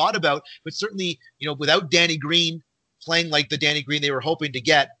haven't heard a lot about. But certainly, without Danny Green playing like the Danny Green they were hoping to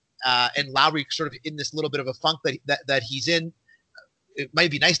get, and Lowry sort of in this little bit of a funk that he's in, it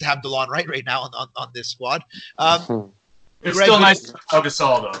might be nice to have DeLon Wright right now on this squad. It's Greg, still nice to have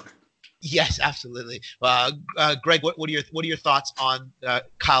Gasol, though. Yes, absolutely. Greg, what are your thoughts on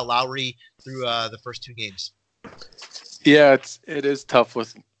Kyle Lowry through the first 2 games? Yeah, it is tough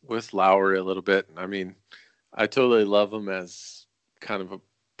with Lowry a little bit. I mean, I totally love him as kind of a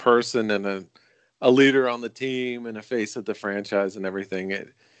person and a leader on the team and a face of the franchise and everything.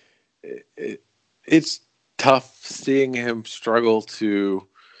 It's tough seeing him struggle to,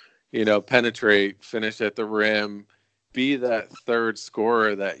 penetrate, finish at the rim, be that third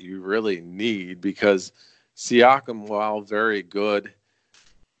scorer that you really need, because Siakam, while very good,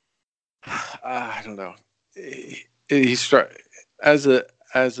 I don't know, he's as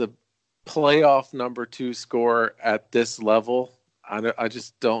a playoff number 2 scorer at this level. I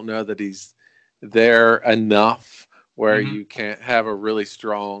just don't know that he's there enough where you can't have a really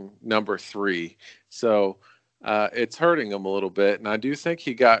strong number 3. So it's hurting him a little bit. And I do think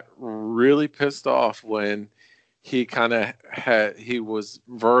he got really pissed off when he he was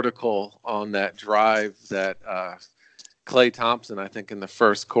vertical on that drive that Klay Thompson, I think, in the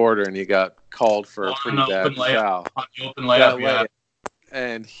first quarter, and he got called for a pretty bad foul. On the open layup, yeah.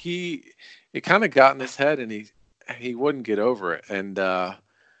 And it kind of got in his head, and he wouldn't get over it. And I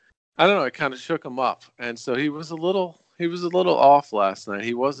don't know, it kind of shook him up. And so he was a little off last night.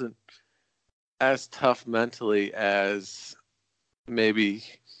 He wasn't as tough mentally as maybe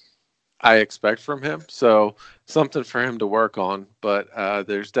I expect from him. So something for him to work on. But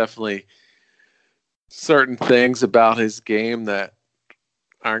there's definitely certain things about his game that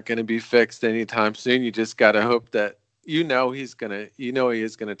aren't going to be fixed anytime soon. You just got to hope that he is going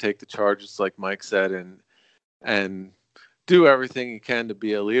to take the charges, like Mike said, and do everything he can to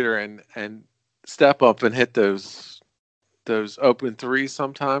be a leader and step up and hit those open threes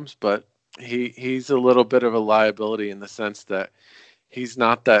sometimes. But he's a little bit of a liability in the sense that he's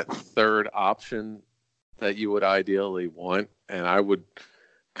not that third option that you would ideally want. And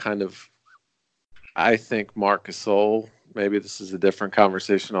I think Marc Gasol, maybe this is a different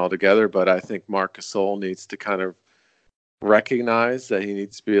conversation altogether, but I think Marc Gasol needs to kind of recognize that he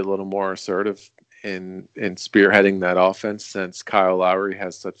needs to be a little more assertive in spearheading that offense, since Kyle Lowry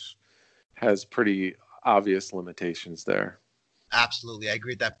has pretty obvious limitations there. Absolutely. I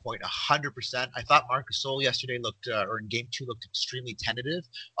agree with that point 100%. I thought Marc Gasol yesterday or in game 2 looked extremely tentative,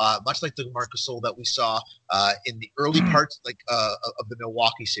 much like the Marc Gasol that we saw in the early parts of the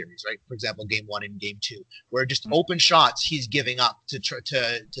Milwaukee series, right? For example, game 1 and game 2, where just open shots he's giving up to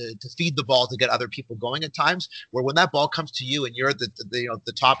feed the ball to get other people going at times, where when that ball comes to you and you're at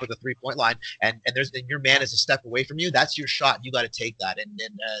the top of the 3-point line and your man is a step away from you, that's your shot. You got to take that. And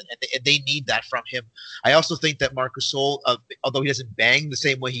they need that from him. I also think that Marc Gasol, although he doesn't bang the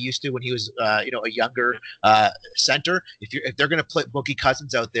same way he used to when he was a younger center, if they're going to put Boogie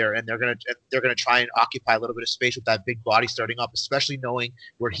Cousins out there and they're going to try and occupy a little bit of space with that big body starting up, especially knowing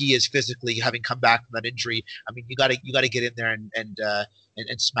where he is physically, having come back from that injury, I mean, you got to get in there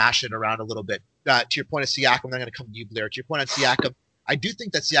and smash it around a little bit. To your point of Siakam, I'm not going to come to you, Blair. To your point on Siakam, I do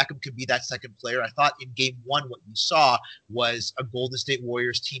think that Siakam could be that second player. I thought in game 1, what you saw was a Golden State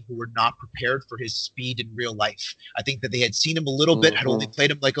Warriors team who were not prepared for his speed in real life. I think that they had seen him a little bit, had only played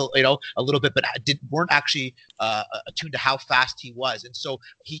him like a little bit, but weren't actually attuned to how fast he was. And so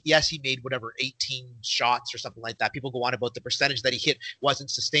he made 18 shots or something like that. People go on about the percentage that he hit wasn't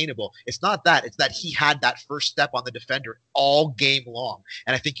sustainable. It's not that. It's that he had that first step on the defender all game long.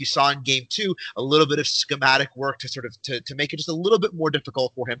 And I think you saw in game 2 a little bit of schematic work to sort of to make it just a little bit more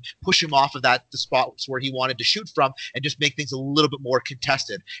difficult for him, push him off of the spots where he wanted to shoot from, and just make things a little bit more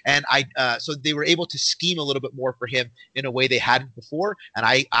contested. And so they were able to scheme a little bit more for him in a way they hadn't before. And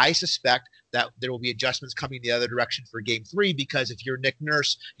I suspect that there will be adjustments coming the other direction for game 3, because if you're Nick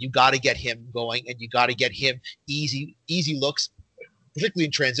Nurse, you got to get him going and you got to get him easy looks, particularly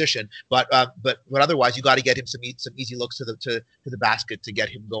in transition, but otherwise you got to get him some easy looks to the basket to get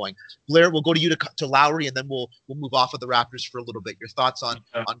him going. Blair, we'll go to you to Lowry, and then we'll move off of the Raptors for a little bit. Your thoughts on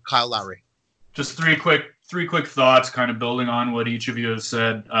Kyle Lowry? Just three quick thoughts, kind of building on what each of you has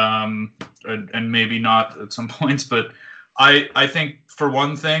said, and maybe not at some points, but I think for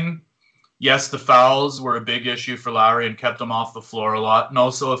one thing, yes, the fouls were a big issue for Lowry and kept him off the floor a lot, and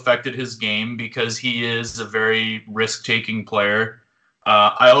also affected his game because he is a very risk-taking player.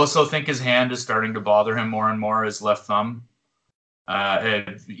 I also think his hand is starting to bother him more and more, his left thumb.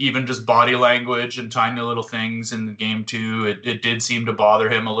 And even just body language and tiny little things in game 2, it did seem to bother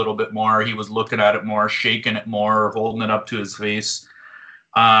him a little bit more. He was looking at it more, shaking it more, holding it up to his face.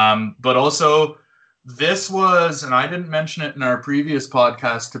 But also, this was, and I didn't mention it in our previous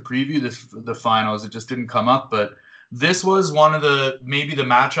podcast to preview the finals, it just didn't come up, but this was one of maybe the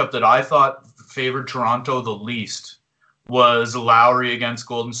matchup that I thought favored Toronto the least, was Lowry against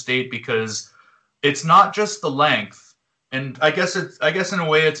Golden State, because it's not just the length, and I guess in a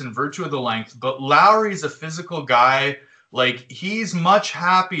way it's in virtue of the length, but Lowry's a physical guy. Like, he's much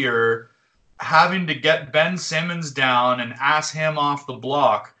happier having to get Ben Simmons down and ass him off the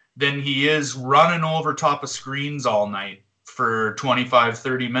block than he is running over top of screens all night for 25,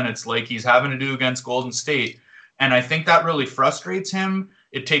 30 minutes like he's having to do against Golden State. And I think that really frustrates him.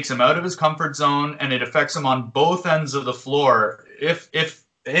 It takes him out of his comfort zone, and it affects him on both ends of the floor. If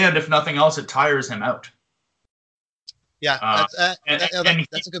nothing else, it tires him out. Yeah,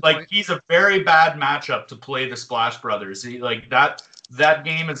 that's a good point. He's a very bad matchup to play the Splash Brothers. That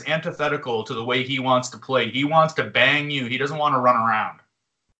game is antithetical to the way he wants to play. He wants to bang you. He doesn't want to run around.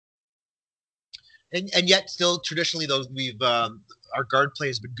 And yet, still traditionally, though, our guard play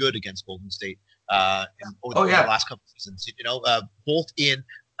has been good against Golden State. over the last couple of seasons. Both in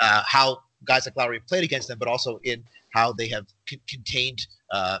how guys like Lowry played against them, but also in how they have contained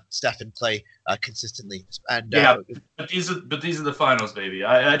Steph and Klay consistently. And but these are the finals, baby.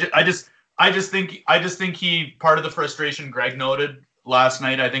 I just think he, part of the frustration Greg noted last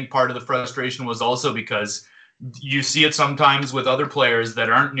night, I think part of the frustration was also because you see it sometimes with other players that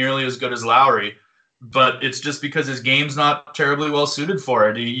aren't nearly as good as Lowry, but it's just because his game's not terribly well suited for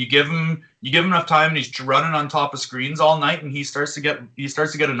it. You give him enough time and he's running on top of screens all night and he starts to get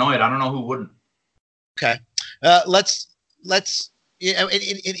annoyed. I don't know who wouldn't. Okay. And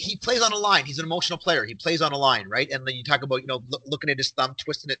he plays on a line. He's an emotional player. He plays on a line, right? And then you talk about, looking at his thumb,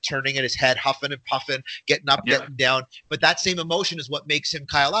 twisting it, turning at his head, huffing and puffing, getting up, getting down. But that same emotion is what makes him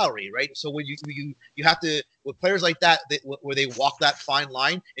Kyle Lowry, right? So when you have to, with players like that, where they walk that fine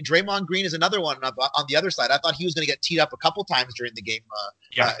line, and Draymond Green is another one on the other side. I thought he was going to get teed up a couple times during the game,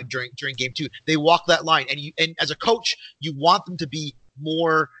 during game 2. They walk that line, and as a coach, you want them to be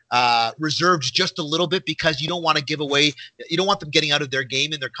more reserved just a little bit, because you don't want to give away, you don't want them getting out of their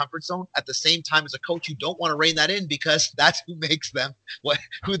game in their comfort zone. At the same time, as a coach, you don't want to rein that in, because that's who makes them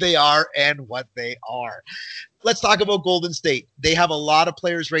who they are and what they are. Let's talk about Golden State. They have a lot of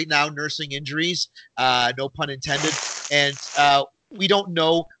players right now nursing injuries, no pun intended, and we don't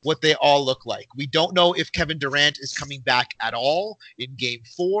know what they all look like. We don't know if Kevin Durant is coming back at all in Game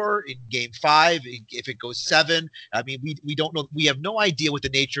 4, in Game 5, if it goes 7. I mean, we don't know. We have no idea what the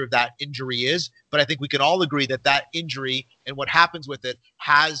nature of that injury is, but I think we can all agree that injury and what happens with it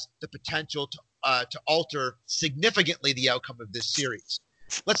has the potential to alter significantly the outcome of this series.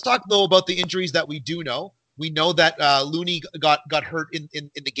 Let's talk, though, about the injuries that we do know. We know that Looney got hurt in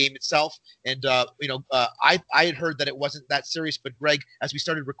the game itself, and I had heard that it wasn't that serious. But Greg, as we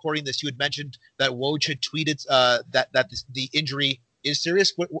started recording this, you had mentioned that Woj had tweeted that the injury is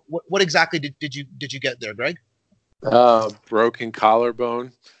serious. What exactly did you get there, Greg? Broken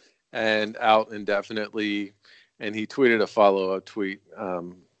collarbone and out indefinitely, and he tweeted a follow-up tweet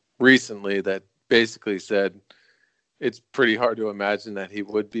recently that basically said it's pretty hard to imagine that he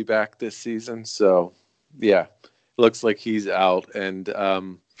would be back this season. So. Yeah, looks like he's out. And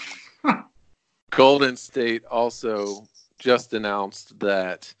Golden State also just announced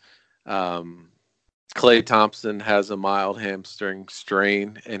that Klay Thompson has a mild hamstring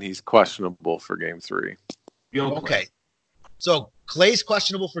strain, and he's questionable for Game 3. Okay, so Klay's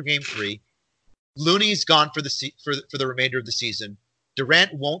questionable for Game 3. Looney's gone for the remainder of the season.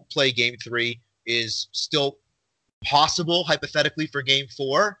 Durant won't play Game 3. Is still possible hypothetically for Game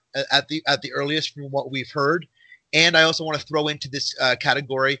 4 at the earliest from what we've heard. And I also want to throw into this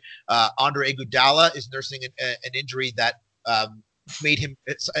category, Andre Iguodala is nursing an injury that made him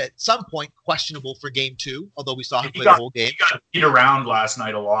at some point questionable for Game 2, although we saw him play the whole game. He got beat around last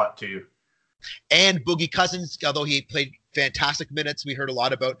night a lot too. And Boogie Cousins, although he played fantastic minutes, we heard a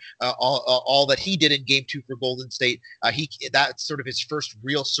lot about all that he did in Game 2 for Golden State. That's sort of his first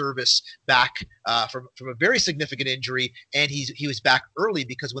real service back from a very significant injury, and he was back early,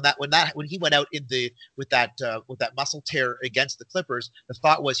 because when he went out with that muscle tear against the Clippers, the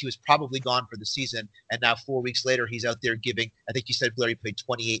thought was he was probably gone for the season. And now 4 weeks later, he's out there giving, I think you said, Blair, he played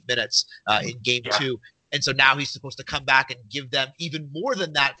 28 minutes in Game 2. And so now he's supposed to come back and give them even more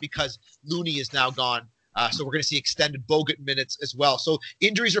than that, because Looney is now gone. So we're going to see extended Bogut minutes as well. So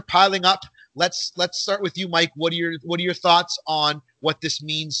injuries are piling up. Let's start with you, Mike. What are your thoughts on what this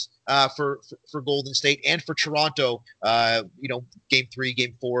means for Golden State and for Toronto? Game 3,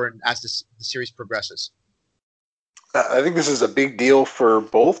 Game 4, and as the series progresses. I think this is a big deal for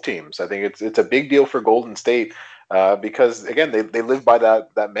both teams. I think it's a big deal for Golden State because again they live by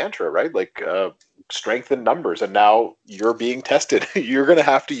that mantra, right? Like strength in numbers, and now you're being tested. You're going to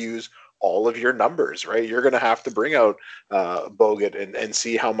have to use all of your numbers, right? You're going to have to bring out Bogut and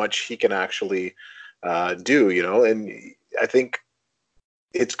see how much he can actually do, and I think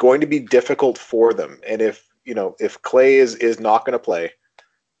it's going to be difficult for them. And if Klay is not going to play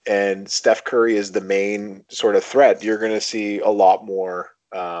and Steph Curry is the main sort of threat, you're going to see a lot more,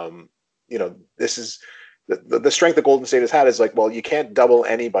 this is the strength that Golden State has had is like, well, you can't double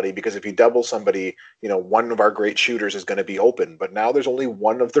anybody, because if you double somebody, one of our great shooters is going to be open. But now there's only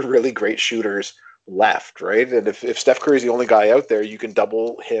one of the really great shooters left, right? And if Steph Curry is the only guy out there, you can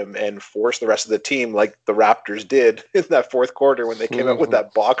double him and force the rest of the team, like the Raptors did in that fourth quarter when they came out with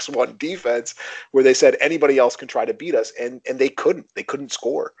that box one defense, where they said anybody else can try to beat us, and they couldn't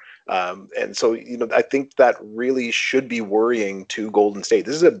score. And so, I think that really should be worrying to Golden State.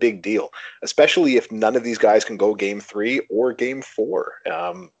 This is a big deal, especially if none of these guys can go Game 3 or Game 4.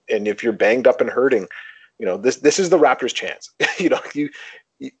 And if you're banged up and hurting, this is the Raptors' chance.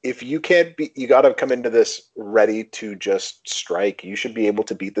 if you can't be, you got to come into this ready to just strike. You should be able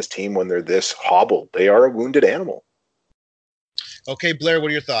to beat this team when they're this hobbled. They are a wounded animal. Okay, Blair, what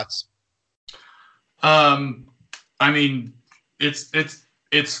are your thoughts? I mean, it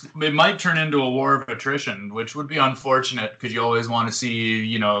might turn into a war of attrition, which would be unfortunate because you always want to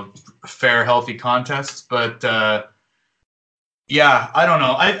see, fair, healthy contests. But yeah, I don't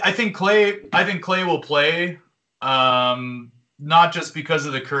know. I think Clay will play. Not just because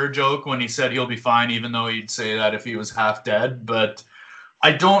of the Kerr joke when he said he'll be fine, even though he'd say that if he was half dead. But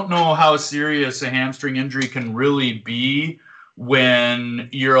I don't know how serious a hamstring injury can really be when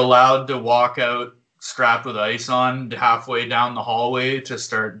you're allowed to walk out strapped with ice on halfway down the hallway to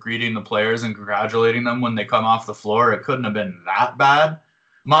start greeting the players and congratulating them when they come off the floor. It couldn't have been that bad.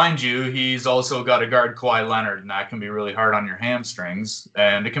 Mind you, he's also got to guard Kawhi Leonard, and that can be really hard on your hamstrings.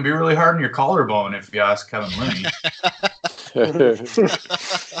 And it can be really hard on your collarbone, if you ask Kevin Looney.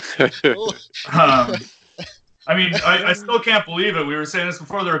 I mean, I still can't believe it. We were saying this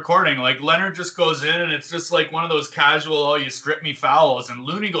before the recording. Like, Leonard just goes in, and it's just like one of those casual, you strip me fouls. And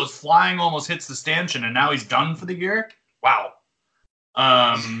Looney goes flying, almost hits the stanchion, and now he's done for the year? Wow.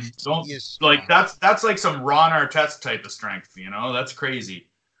 That's like some Ron Artest type of strength, That's crazy.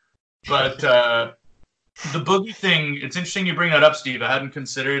 But the Boogie thing, it's interesting you bring that up, Steve. I hadn't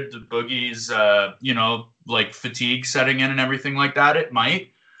considered the Boogie's, like fatigue setting in and everything like that. It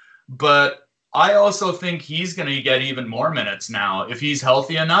might. But I also think he's going to get even more minutes now. If he's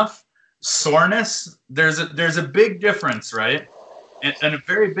healthy enough, soreness, there's a big difference, right? And a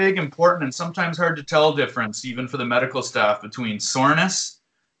very big, important, and sometimes hard to tell difference, even for the medical staff, between soreness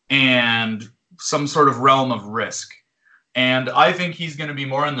and some sort of realm of risk. And I think he's going to be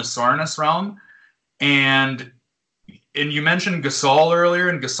more in the soreness realm. And you mentioned Gasol earlier,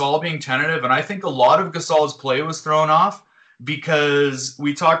 and Gasol being tentative, and I think a lot of Gasol's play was thrown off because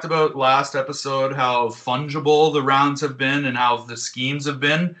we talked about last episode how fungible the rounds have been and how the schemes have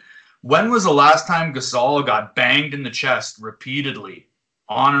been. When was the last time Gasol got banged in the chest repeatedly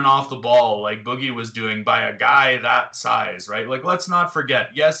on and off the ball like Boogie was doing by a guy that size, right? Like, let's not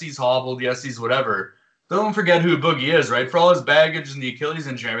forget, yes, he's hobbled, yes, he's whatever. Don't forget who Boogie is, right? For all his baggage and the Achilles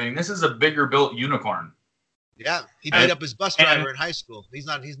injury and everything, this is a bigger built unicorn. Yeah, he beat up his bus driver in high school. He's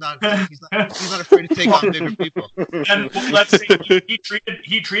not afraid to take on bigger people. And let's see,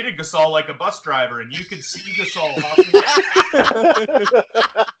 he treated Gasol like a bus driver, and you could see Gasol.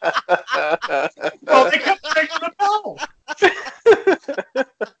 Well, they kept ringing the bell.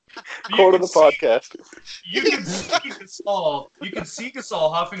 Quote of the podcast. You can see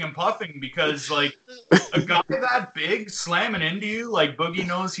Gasol huffing and puffing because, like, a guy that big slamming into you like Boogie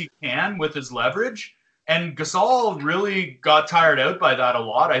knows he can with his leverage. And Gasol really got tired out by that a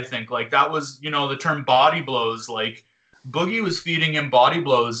lot, I think. Like, that was, the term body blows. Like, Boogie was feeding him body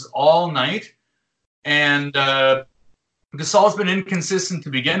blows all night. And Gasol's been inconsistent to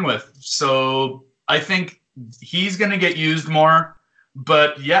begin with. So I think he's going to get used more.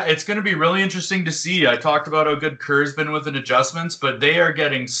 But, yeah, it's going to be really interesting to see. I talked about how good Kerr's been with the adjustments, but they are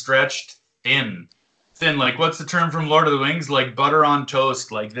getting stretched thin. Like, what's the term from Lord of the Rings? Like, butter on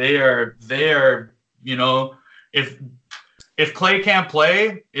toast. Like, they are if Clay can't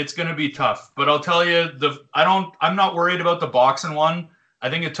play, it's going to be tough. But I'll tell you, I'm not worried about the boxing one. I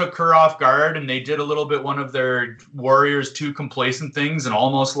think it took Kerr off guard, and they did a little bit one of their Warriors too complacent things and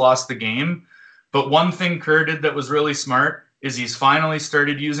almost lost the game. But one thing Kerr did that was really smart is he's finally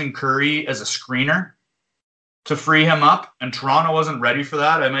started using Curry as a screener to free him up, and Toronto wasn't ready for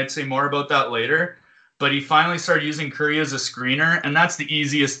that. I might say more about that later. But he finally started using Curry as a screener, and that's the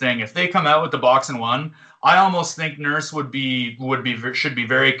easiest thing. If they come out with the boxing one, I almost think Nurse should be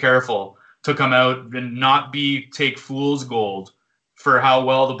very careful to come out and not take fool's gold for how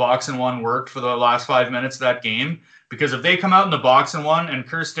well the boxing one worked for the last 5 minutes of that game. Because if they come out in the boxing one and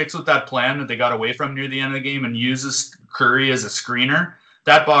Kerr sticks with that plan that they got away from near the end of the game and uses Curry as a screener,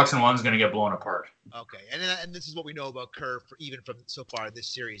 that boxing one's going to get blown apart. Okay, and this is what we know about Kerr even from so far in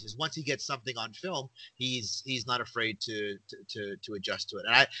this series is once he gets something on film, he's not afraid to adjust to it.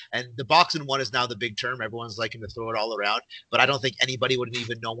 And the boxing one is now the big term. Everyone's liking to throw it all around, but I don't think anybody would have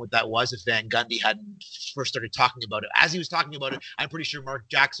even known what that was if Van Gundy hadn't first started talking about it. As he was talking about it, I'm pretty sure Mark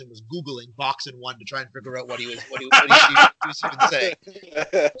Jackson was Googling boxing one to try and figure out what he was even saying.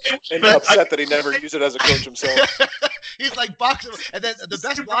 And upset that he never used it as a coach himself. He's like boxing, and then the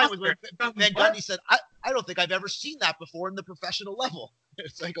best line was when Van Gundy said, I don't think I've ever seen that before in the professional level.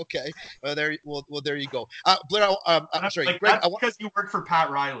 It's like, okay, there you go. Blair, I'm sorry, like, Greg. Because you work for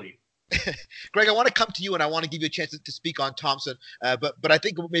Pat Riley. Greg, I want to come to you, and I want to give you a chance to speak on Thompson. But I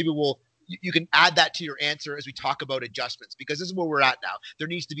think maybe you can add that to your answer as we talk about adjustments, because this is where we're at now. There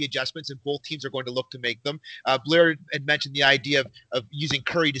needs to be adjustments, and both teams are going to look to make them. Blair had mentioned the idea of using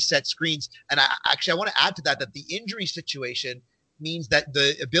Curry to set screens, and I want to add to that the injury situation means that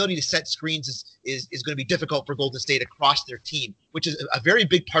the ability to set screens is going to be difficult for Golden State across their team, which is a very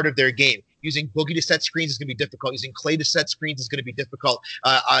big part of their game. Using Boogie to set screens is going to be difficult. Using Klay to set screens is going to be difficult.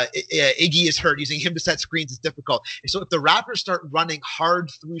 Iggy is hurt. Using him to set screens is difficult. And so if the Raptors start running hard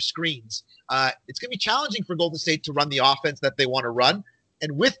through screens, it's going to be challenging for Golden State to run the offense that they want to run.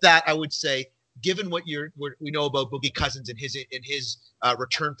 And with that, I would say, given what we know about Boogie Cousins and his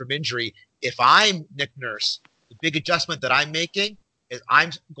return from injury, if I'm Nick Nurse, the big adjustment that I'm making is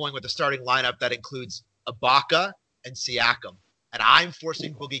I'm going with a starting lineup that includes Ibaka and Siakam. And I'm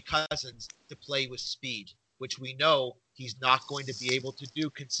forcing Boogie Cousins to play with speed, which we know he's not going to be able to do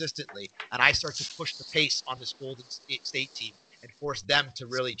consistently. And I start to push the pace on this Golden State team and force them to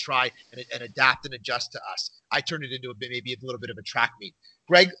really try and adapt and adjust to us. I turn it into maybe a little bit of a track meet.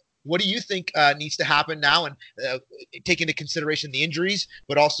 Greg, what do you think needs to happen now, and take into consideration the injuries,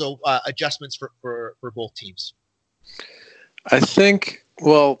 but also adjustments for both teams? I think,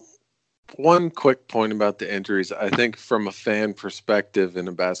 well, one quick point about the injuries. I think from a fan perspective and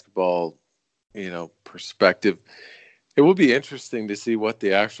a basketball, perspective, it will be interesting to see what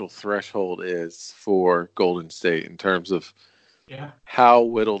the actual threshold is for Golden State in terms of how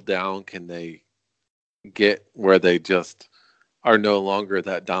whittled down can they get where they just are no longer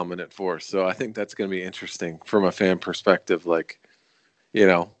that dominant force. So I think that's going to be interesting from a fan perspective. Like,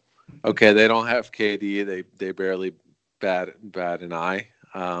 okay, they don't have KD. They barely bat an eye.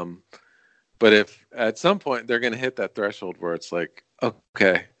 But if at some point they're going to hit that threshold where it's like,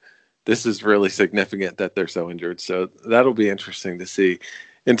 okay, this is really significant that they're so injured. So that'll be interesting to see.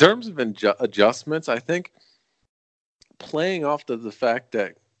 In terms of adjustments, I think playing off of the fact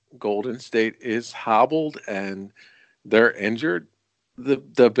that Golden State is hobbled and they're injured,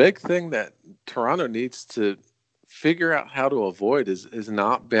 the big thing that Toronto needs to figure out how to avoid is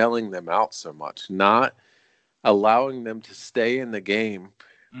not bailing them out so much, not allowing them to stay in the game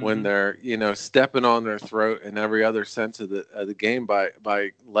when they're, stepping on their throat in every other sense of the game by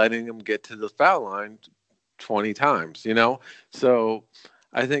letting them get to the foul line 20 times, So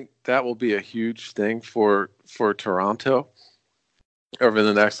I think that will be a huge thing for Toronto over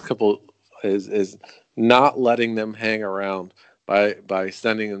the next couple is not letting them hang around by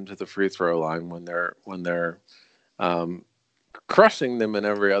sending them to the free throw line when they're crushing them in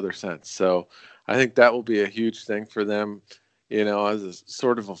every other sense. So I think that will be a huge thing for them. As a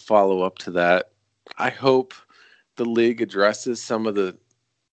sort of a follow-up to that, I hope the league addresses some of the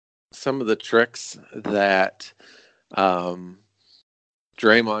tricks that Draymond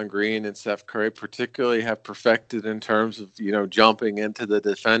Green and Steph Curry particularly have perfected in terms of, jumping into the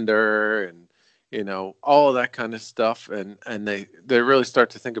defender and, all of that kind of stuff. And they really start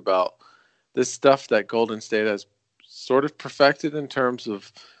to think about this stuff that Golden State has sort of perfected in terms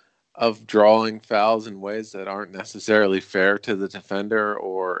of drawing fouls in ways that aren't necessarily fair to the defender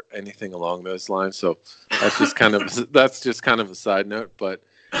or anything along those lines. So that's just kind of a side note, but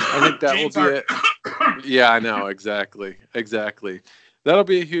I think that will be it. Yeah, I know. Exactly. That'll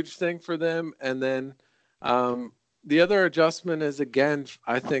be a huge thing for them. And then the other adjustment is, again,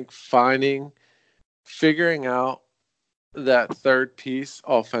 I think figuring out that third piece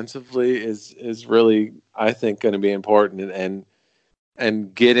offensively is really, I think, going to be important,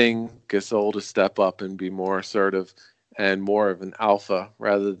 and getting Gasol to step up and be more assertive and more of an alpha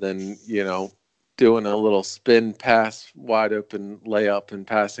rather than, doing a little spin pass, wide open layup and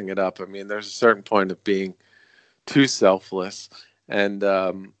passing it up. I mean, there's a certain point of being too selfless. And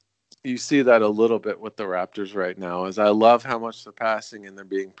you see that a little bit with the Raptors right now. As I love how much they're passing and they're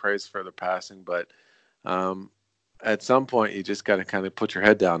being praised for their passing, but at some point you just got to kind of put your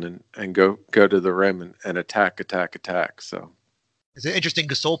head down and go to the rim and attack. So it's an interesting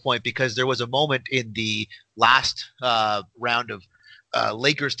Gasol point, because there was a moment in the last round of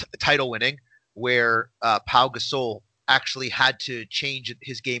Lakers title winning where Pau Gasol actually had to change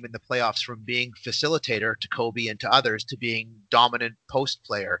his game in the playoffs from being facilitator to Kobe and to others to being dominant post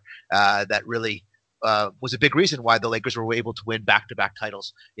player. That really was a big reason why the Lakers were able to win back-to-back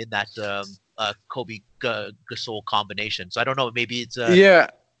titles in that Kobe Gasol combination. So I don't know, maybe it's a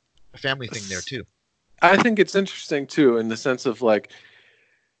family thing there too. I think it's interesting too, in the sense of like,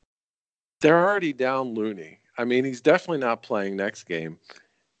 they're already down Looney. I mean, he's definitely not playing next game.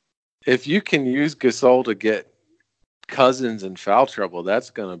 If you can use Gasol to get Cousins in foul trouble, that's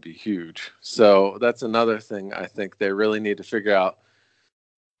going to be huge. So that's another thing I think they really need to figure out,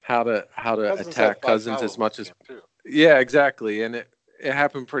 how to attack Cousins as much as. Yeah, exactly. And it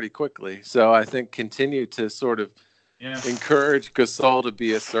happened pretty quickly. So I think continue to sort of encourage Gasol to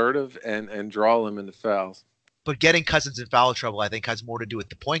be assertive and draw him into fouls. But getting Cousins in foul trouble, I think, has more to do with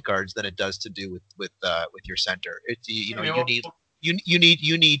the point guards than it does to do with your center. You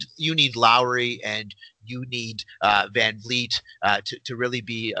need Lowry and you need Van Vliet to really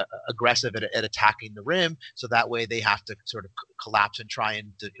be aggressive at attacking the rim. So that way they have to sort of collapse and try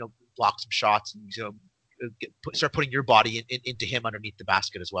and block some shots and start putting your body into him underneath the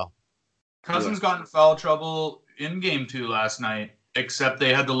basket as well. Cousins got in foul trouble in Game 2 last night, except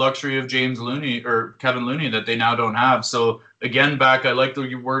they had the luxury of James Looney or Kevin Looney that they now don't have. So again, I like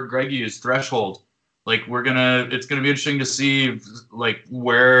the word Greg used, threshold. Like it's gonna be interesting to see like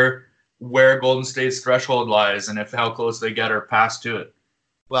where Golden State's threshold lies and how close they get or pass to it.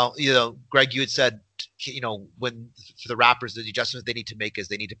 Well, Greg, you had said, when for the Raptors, the adjustments they need to make is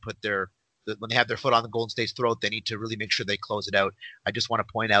they need to put when they have their foot on the Golden State's throat, they need to really make sure they close it out. I just want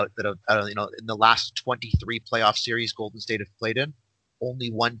to point out that in the last 23 playoff series Golden State have played in, only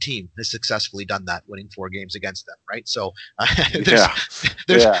one team has successfully done that, winning 4 games against them. Right? So it's a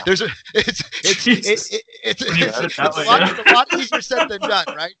lot easier said than done.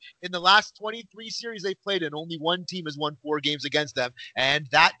 Right? In the last 23 series they've played in, only one team has won 4 games against them, and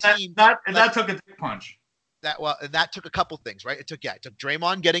that team that took a dick punch. That took a couple things, right? It took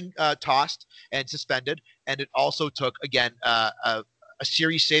Draymond getting tossed and suspended, and it also took again a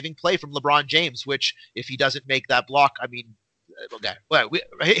series-saving play from LeBron James, which if he doesn't make that block, I mean, okay,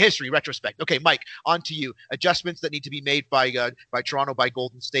 history retrospect. Okay, Mike, on to you. Adjustments that need to be made by Toronto, by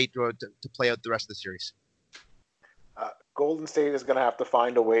Golden State to play out the rest of the series. Golden State is going to have to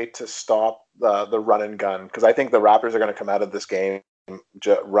find a way to stop the run and gun, because I think the Raptors are going to come out of this game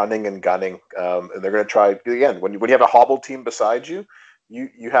running and gunning, and they're going to try again. When you have a hobbled team beside you,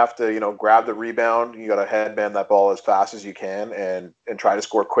 you have to grab the rebound. You got to headband that ball as fast as you can and try to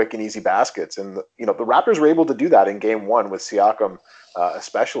score quick and easy baskets. And the Raptors were able to do that in Game 1 with Siakam,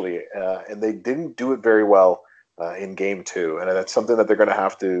 especially, and they didn't do it very well in Game 2. And that's something that they're going to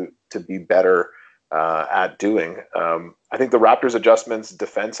have to be better at doing. I think the Raptors' adjustments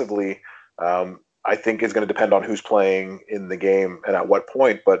defensively, I think is going to depend on who's playing in the game and at what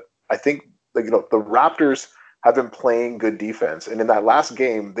point. But I think the Raptors have been playing good defense, and in that last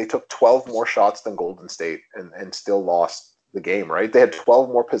game, they took 12 more shots than Golden State and still lost the game. Right? They had 12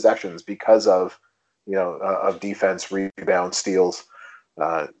 more possessions because of of defense, rebound, steals.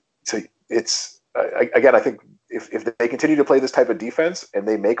 So it's again, I think if they continue to play this type of defense and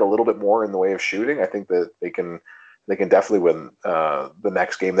they make a little bit more in the way of shooting, I think that they can definitely win the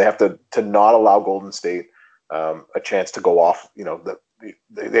next game. They have to not allow Golden State a chance to go off.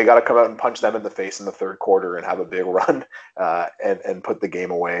 They got to come out and punch them in the face in the third quarter and have a big run and put the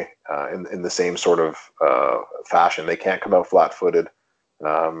game away in the same sort of fashion. They can't come out flat-footed,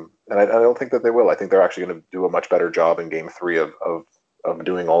 and I don't think that they will. I think they're actually going to do a much better job in Game 3 of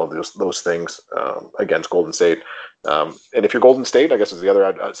doing all of those things against Golden State. And if you're Golden State, I guess is the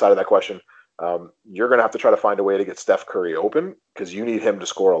other side of that question. You're going to have to try to find a way to get Steph Curry open, because you need him to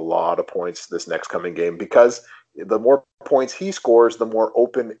score a lot of points this next coming game, because the more points he scores, the more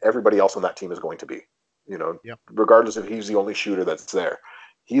open everybody else on that team is going to be, regardless if he's the only shooter that's there.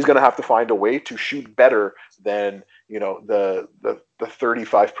 He's going to have to find a way to shoot better than, the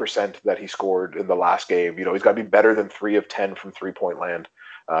 35% that he scored in the last game. He's got to be better than 3 of 10 from 3-point land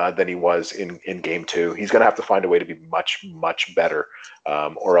than he was in Game 2. He's going to have to find a way to be much, much better,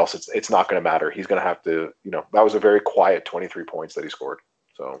 or else it's not going to matter. He's going to have to, that was a very quiet 23 points that he scored.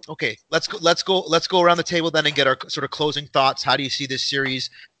 So okay, let's go around the table then and get our sort of closing thoughts. How do you see this series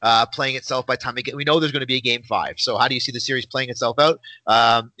playing itself by the time we know there's going to be a Game 5? So how do you see the series playing itself out?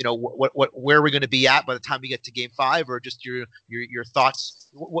 Where are we going to be at by the time we get to Game 5, or just your thoughts?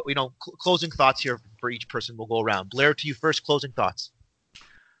 Closing thoughts here for each person. We'll go around. Blair, to you first. Closing thoughts.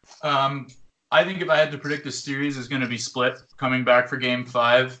 I think if I had to predict the series is going to be split coming back for Game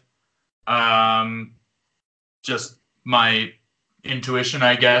 5. Just my intuition,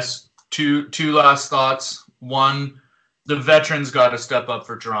 I guess. Two last thoughts. One, the veterans got to step up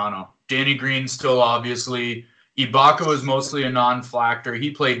for Toronto. Danny Green still obviously. Ibaka was mostly a non-factor.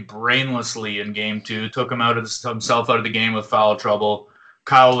 He played brainlessly in Game 2, took himself out of the game with foul trouble.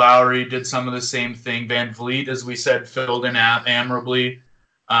 Kyle Lowry did some of the same thing. Van Vliet, as we said, filled in admirably.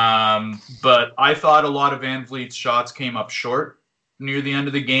 But I thought a lot of Van Vliet's shots came up short near the end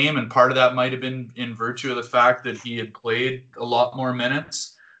of the game, and part of that might have been in virtue of the fact that he had played a lot more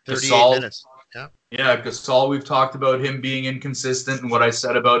minutes. 38 minutes. Yeah, Gasol, we've talked about him being inconsistent and what I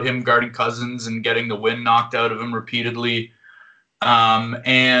said about him guarding Cousins and getting the wind knocked out of him repeatedly.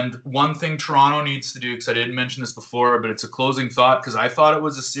 And one thing Toronto needs to do, because I didn't mention this before, but it's a closing thought, because I thought it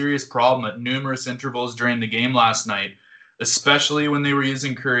was a serious problem at numerous intervals during the game last night, especially when they were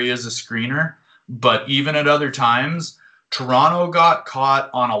using Curry as a screener. But even at other times, Toronto got caught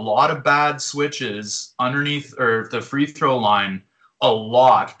on a lot of bad switches underneath or the free throw line, a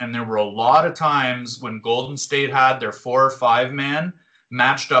lot. And there were a lot of times when Golden State had their 4 or 5 man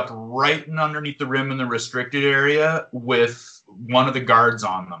matched up right underneath the rim in the restricted area with one of the guards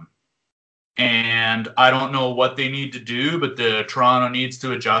on them. And I don't know what they need to do, but the Toronto needs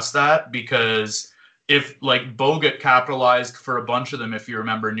to adjust that, because if like Bogut capitalized for a bunch of them, if you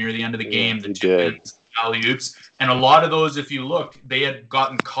remember near the end of the game, the two alley-oops, and a lot of those, if you look, they had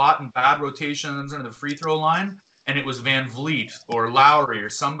gotten caught in bad rotations under the free throw line, and it was Van Vliet or Lowry or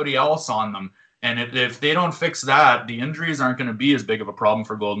somebody else on them. And if they don't fix that, the injuries aren't going to be as big of a problem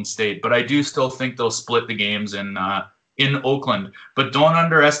for Golden State. But I do still think they'll split the games in Oakland. But don't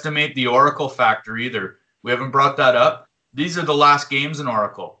underestimate the Oracle factor either. We haven't brought that up. These are the last games in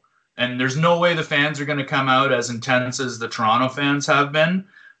Oracle. And there's no way the fans are going to come out as intense as the Toronto fans have been.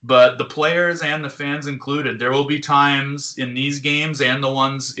 But the players and the fans included, there will be times in these games and the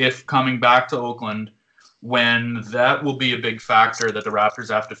ones if coming back to Oakland when that will be a big factor that the Raptors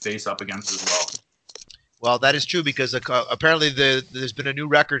have to face up against as well. Well, that is true, because apparently there's been a new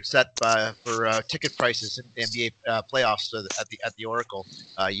record set for ticket prices in the NBA playoffs at the Oracle.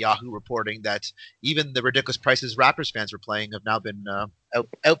 Yahoo reporting that even the ridiculous prices Raptors fans were playing have now been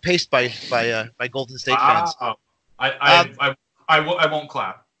outpaced by Golden State fans. I won't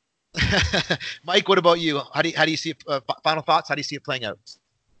clap. Mike, what about you? How do you see it, final thoughts? How do you see it playing out?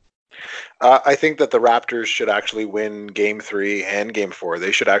 I think that the Raptors should actually win Game 3 and Game 4.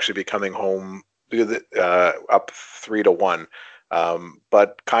 They should actually be coming home up 3-1.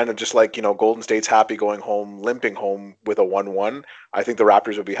 But kind of just like, Golden State's happy going home, limping home with a 1-1. I think the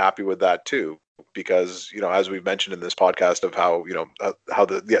Raptors would be happy with that too, because, as we've mentioned in this podcast of how, how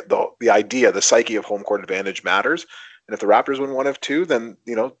the idea, the psyche of home court advantage matters. And if the Raptors win 1 of 2, then,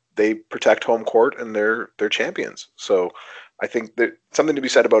 they protect home court and they're champions. So I think there's something to be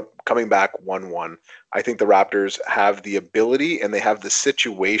said about coming back 1-1. I think the Raptors have the ability and they have the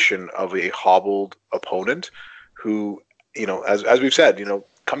situation of a hobbled opponent who, as we've said,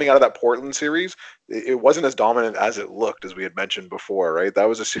 coming out of that Portland series, it wasn't as dominant as it looked, as we had mentioned before, right? That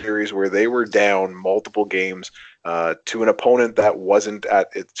was a series where they were down multiple games to an opponent that wasn't at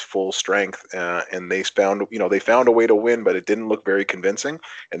its full strength, and they found a way to win, but it didn't look very convincing,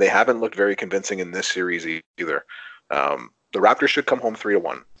 and they haven't looked very convincing in this series either. The Raptors should come home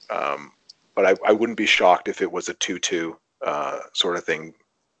 3-1, but I wouldn't be shocked if it was a 2-2 sort of thing.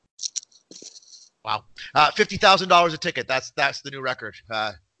 Wow, $50,000 a ticket. That's the new record.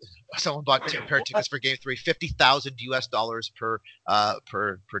 Someone bought 2 pair of tickets for Game 3. $50,000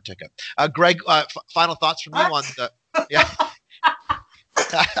 per ticket. Greg, final thoughts from you on the? Yeah,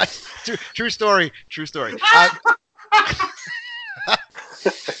 true story.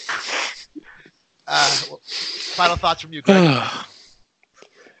 Final thoughts from you, Greg.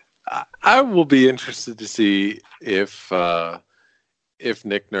 I will be interested to see if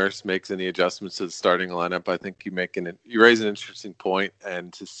Nick Nurse makes any adjustments to the starting lineup. I think you raise an interesting point,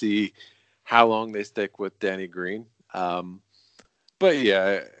 and to see how long they stick with Danny Green. But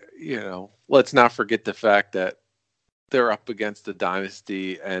yeah, let's not forget the fact that they're up against a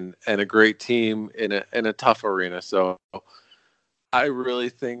dynasty and a great team in a tough arena. So I really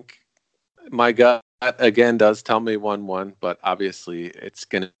think my gut again does tell me 1-1, but obviously it's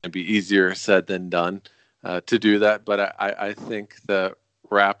going to be easier said than done to do that. But I think the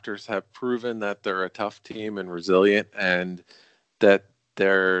Raptors have proven that they're a tough team and resilient, and that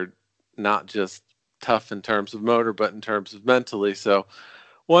they're not just tough in terms of motor, but in terms of mentally. So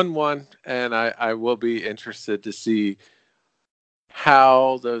 1-1, and I will be interested to see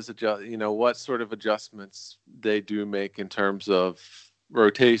how those what sort of adjustments they do make in terms of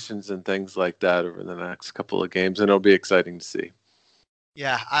rotations and things like that over the next couple of games, and it'll be exciting to see.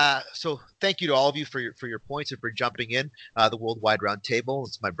 Yeah. So thank you to all of you for your points and for jumping in the Worldwide Round Table.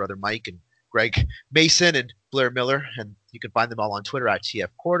 It's my brother Mike and Greg Mason and Blair Miller, and you can find them all on Twitter at TF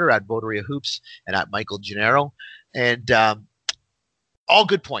Quarter, at Boteria Hoops, and at Michael Gennaro. And all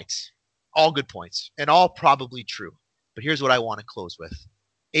good points, and all probably true. But here's what I want to close with: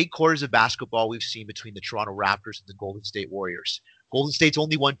 8 quarters of basketball we've seen between the Toronto Raptors and the Golden State Warriors. Golden State's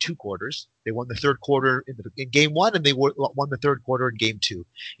only won 2 quarters. They won the third quarter in Game 1, and they won the third quarter in Game 2.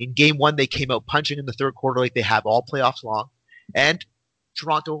 In Game 1, they came out punching in the third quarter like they have all playoffs long, and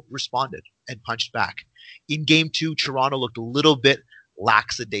Toronto responded and punched back. In Game 2, Toronto looked a little bit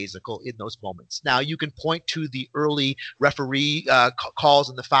lackadaisical in those moments. Now, you can point to the early referee calls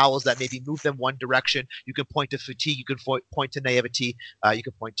and the fouls that maybe move them one direction. You can point to fatigue. You can point to naivety. You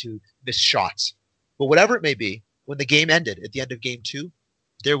can point to missed shots. But whatever it may be, when the game ended at the end of Game 2,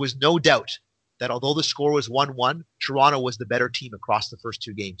 there was no doubt that although the score was 1-1, Toronto was the better team across the first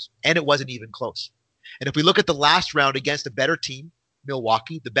 2 games, and it wasn't even close. And if we look at the last round against a better team,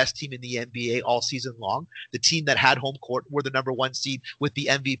 Milwaukee, the best team in the NBA all season long, the team that had home court, were the number 1 seed with the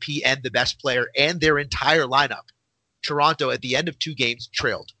MVP and the best player and their entire lineup. Toronto, at the end of 2 games,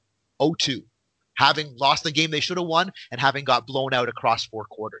 trailed 0-2, having lost the game they should have won and having got blown out across 4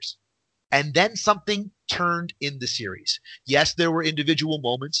 quarters. And then something turned in the series. Yes, there were individual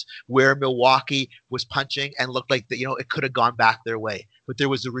moments where Milwaukee was punching and looked like it could have gone back their way. But there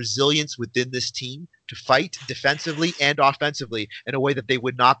was a resilience within this team to fight defensively and offensively in a way that they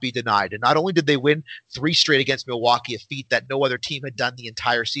would not be denied. And not only did they win 3 straight against Milwaukee, a feat that no other team had done the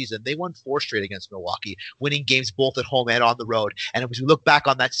entire season, they won 4 straight against Milwaukee, winning games both at home and on the road. And as we look back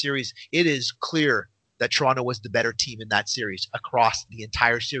on that series, it is clear that Toronto was the better team in that series across the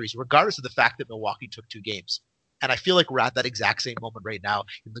entire series, regardless of the fact that Milwaukee took 2 games. And I feel like we're at that exact same moment right now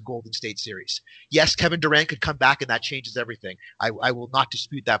in the Golden State series. Yes, Kevin Durant could come back and that changes everything. I will not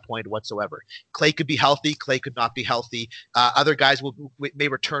dispute that point whatsoever. Klay could be healthy. Klay could not be healthy. Other guys may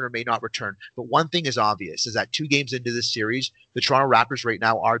return or may not return. But one thing is obvious is that 2 games into this series, the Toronto Raptors right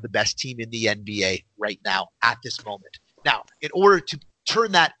now are the best team in the NBA right now at this moment. Now, in order to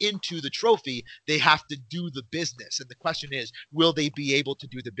turn that into the trophy, they have to do the business. And the question is, will they be able to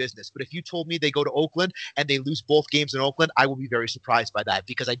do the business? But if you told me they go to Oakland and they lose both games in Oakland, I will be very surprised by that,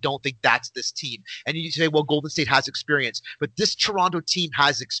 because I don't think that's this team. And you say, well, Golden State has experience, but this Toronto team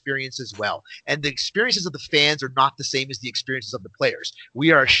has experience as well. And the experiences of the fans are not the same as the experiences of the players.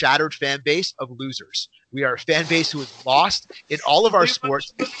 We are a shattered fan base of losers. We are a fan base who has lost in all of our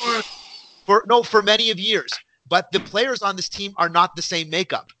sports for many of years. But the players on this team are not the same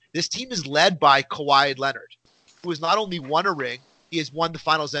makeup. This team is led by Kawhi Leonard, who has not only won a ring, he has won the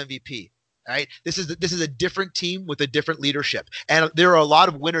Finals MVP. Right? This is a different team with a different leadership, and there are a lot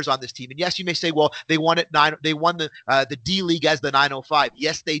of winners on this team. And yes, you may say, well, they won the D League as the 905.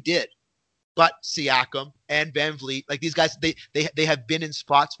 Yes, they did. But Siakam and Van Vliet, like these guys, they have been in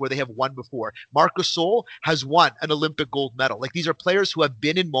spots where they have won before. Marc Gasol has won an Olympic gold medal. Like, these are players who have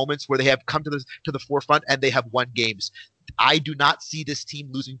been in moments where they have come to the forefront and they have won games. I do not see this team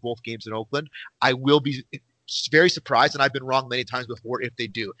losing both games in Oakland. I will be very surprised, and I've been wrong many times before, if they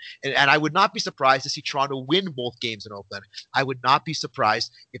do. And I would not be surprised to see Toronto win both games in Oakland. I would not be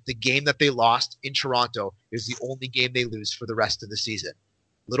surprised if the game that they lost in Toronto is the only game they lose for the rest of the season.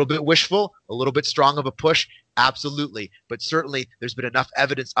 A little bit wishful, a little bit strong of a push, absolutely. But certainly there's been enough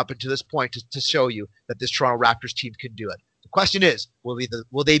evidence up until this point to show you that this Toronto Raptors team can do it. The question is, will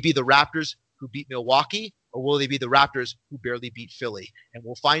they be the Raptors who beat Milwaukee, or will they be the Raptors who barely beat Philly? And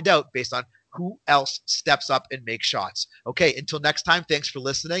we'll find out based on who else steps up and makes shots. Okay, until next time, thanks for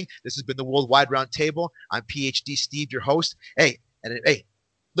listening. This has been the Worldwide Roundtable. I'm PhD Steve, your host. Hey,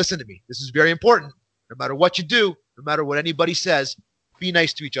 listen to me. This is very important. No matter what you do, no matter what anybody says, be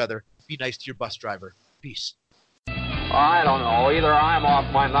nice to each other. Be nice to your bus driver. Peace. I don't know. Either I'm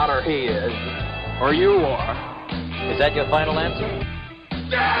off my nut or he is. Or you are. Is that your final answer?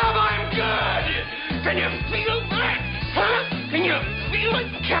 Damn, I'm good! Can you feel that? Huh? Can you feel it,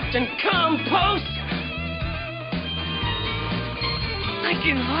 Captain Compost? I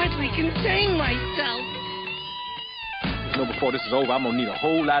can hardly contain myself. You know, before this is over, I'm gonna need a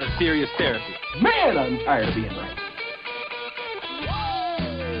whole lot of serious therapy. Man, I'm tired of being right.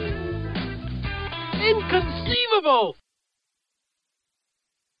 Inconceivable!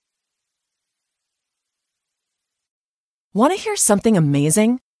 Want to hear something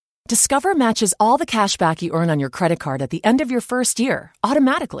amazing? Discover matches all the cash back you earn on your credit card at the end of your first year,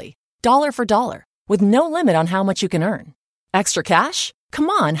 automatically, dollar for dollar, with no limit on how much you can earn. Extra cash?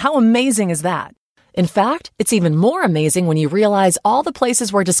 Come on, how amazing is that? In fact, it's even more amazing when you realize all the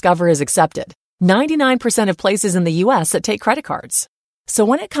places where Discover is accepted. 99% of places in the U.S. that take credit cards. So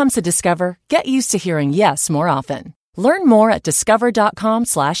when it comes to Discover, get used to hearing yes more often. Learn more at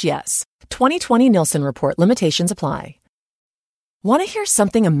discover.com/yes. 2020 Nielsen Report. Limitations apply. Want to hear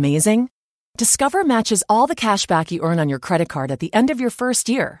something amazing? Discover matches all the cash back you earn on your credit card at the end of your first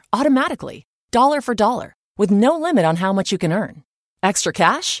year, automatically, dollar for dollar, with no limit on how much you can earn. Extra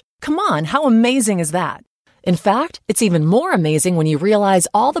cash? Come on, how amazing is that? In fact, it's even more amazing when you realize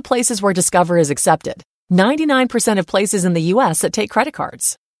all the places where Discover is accepted. 99% of places in the U.S. that take credit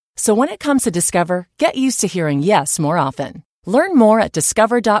cards. So when it comes to Discover, get used to hearing yes more often. Learn more at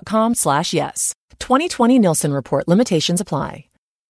discover.com/yes. 2020 Nielsen Report. Limitations apply.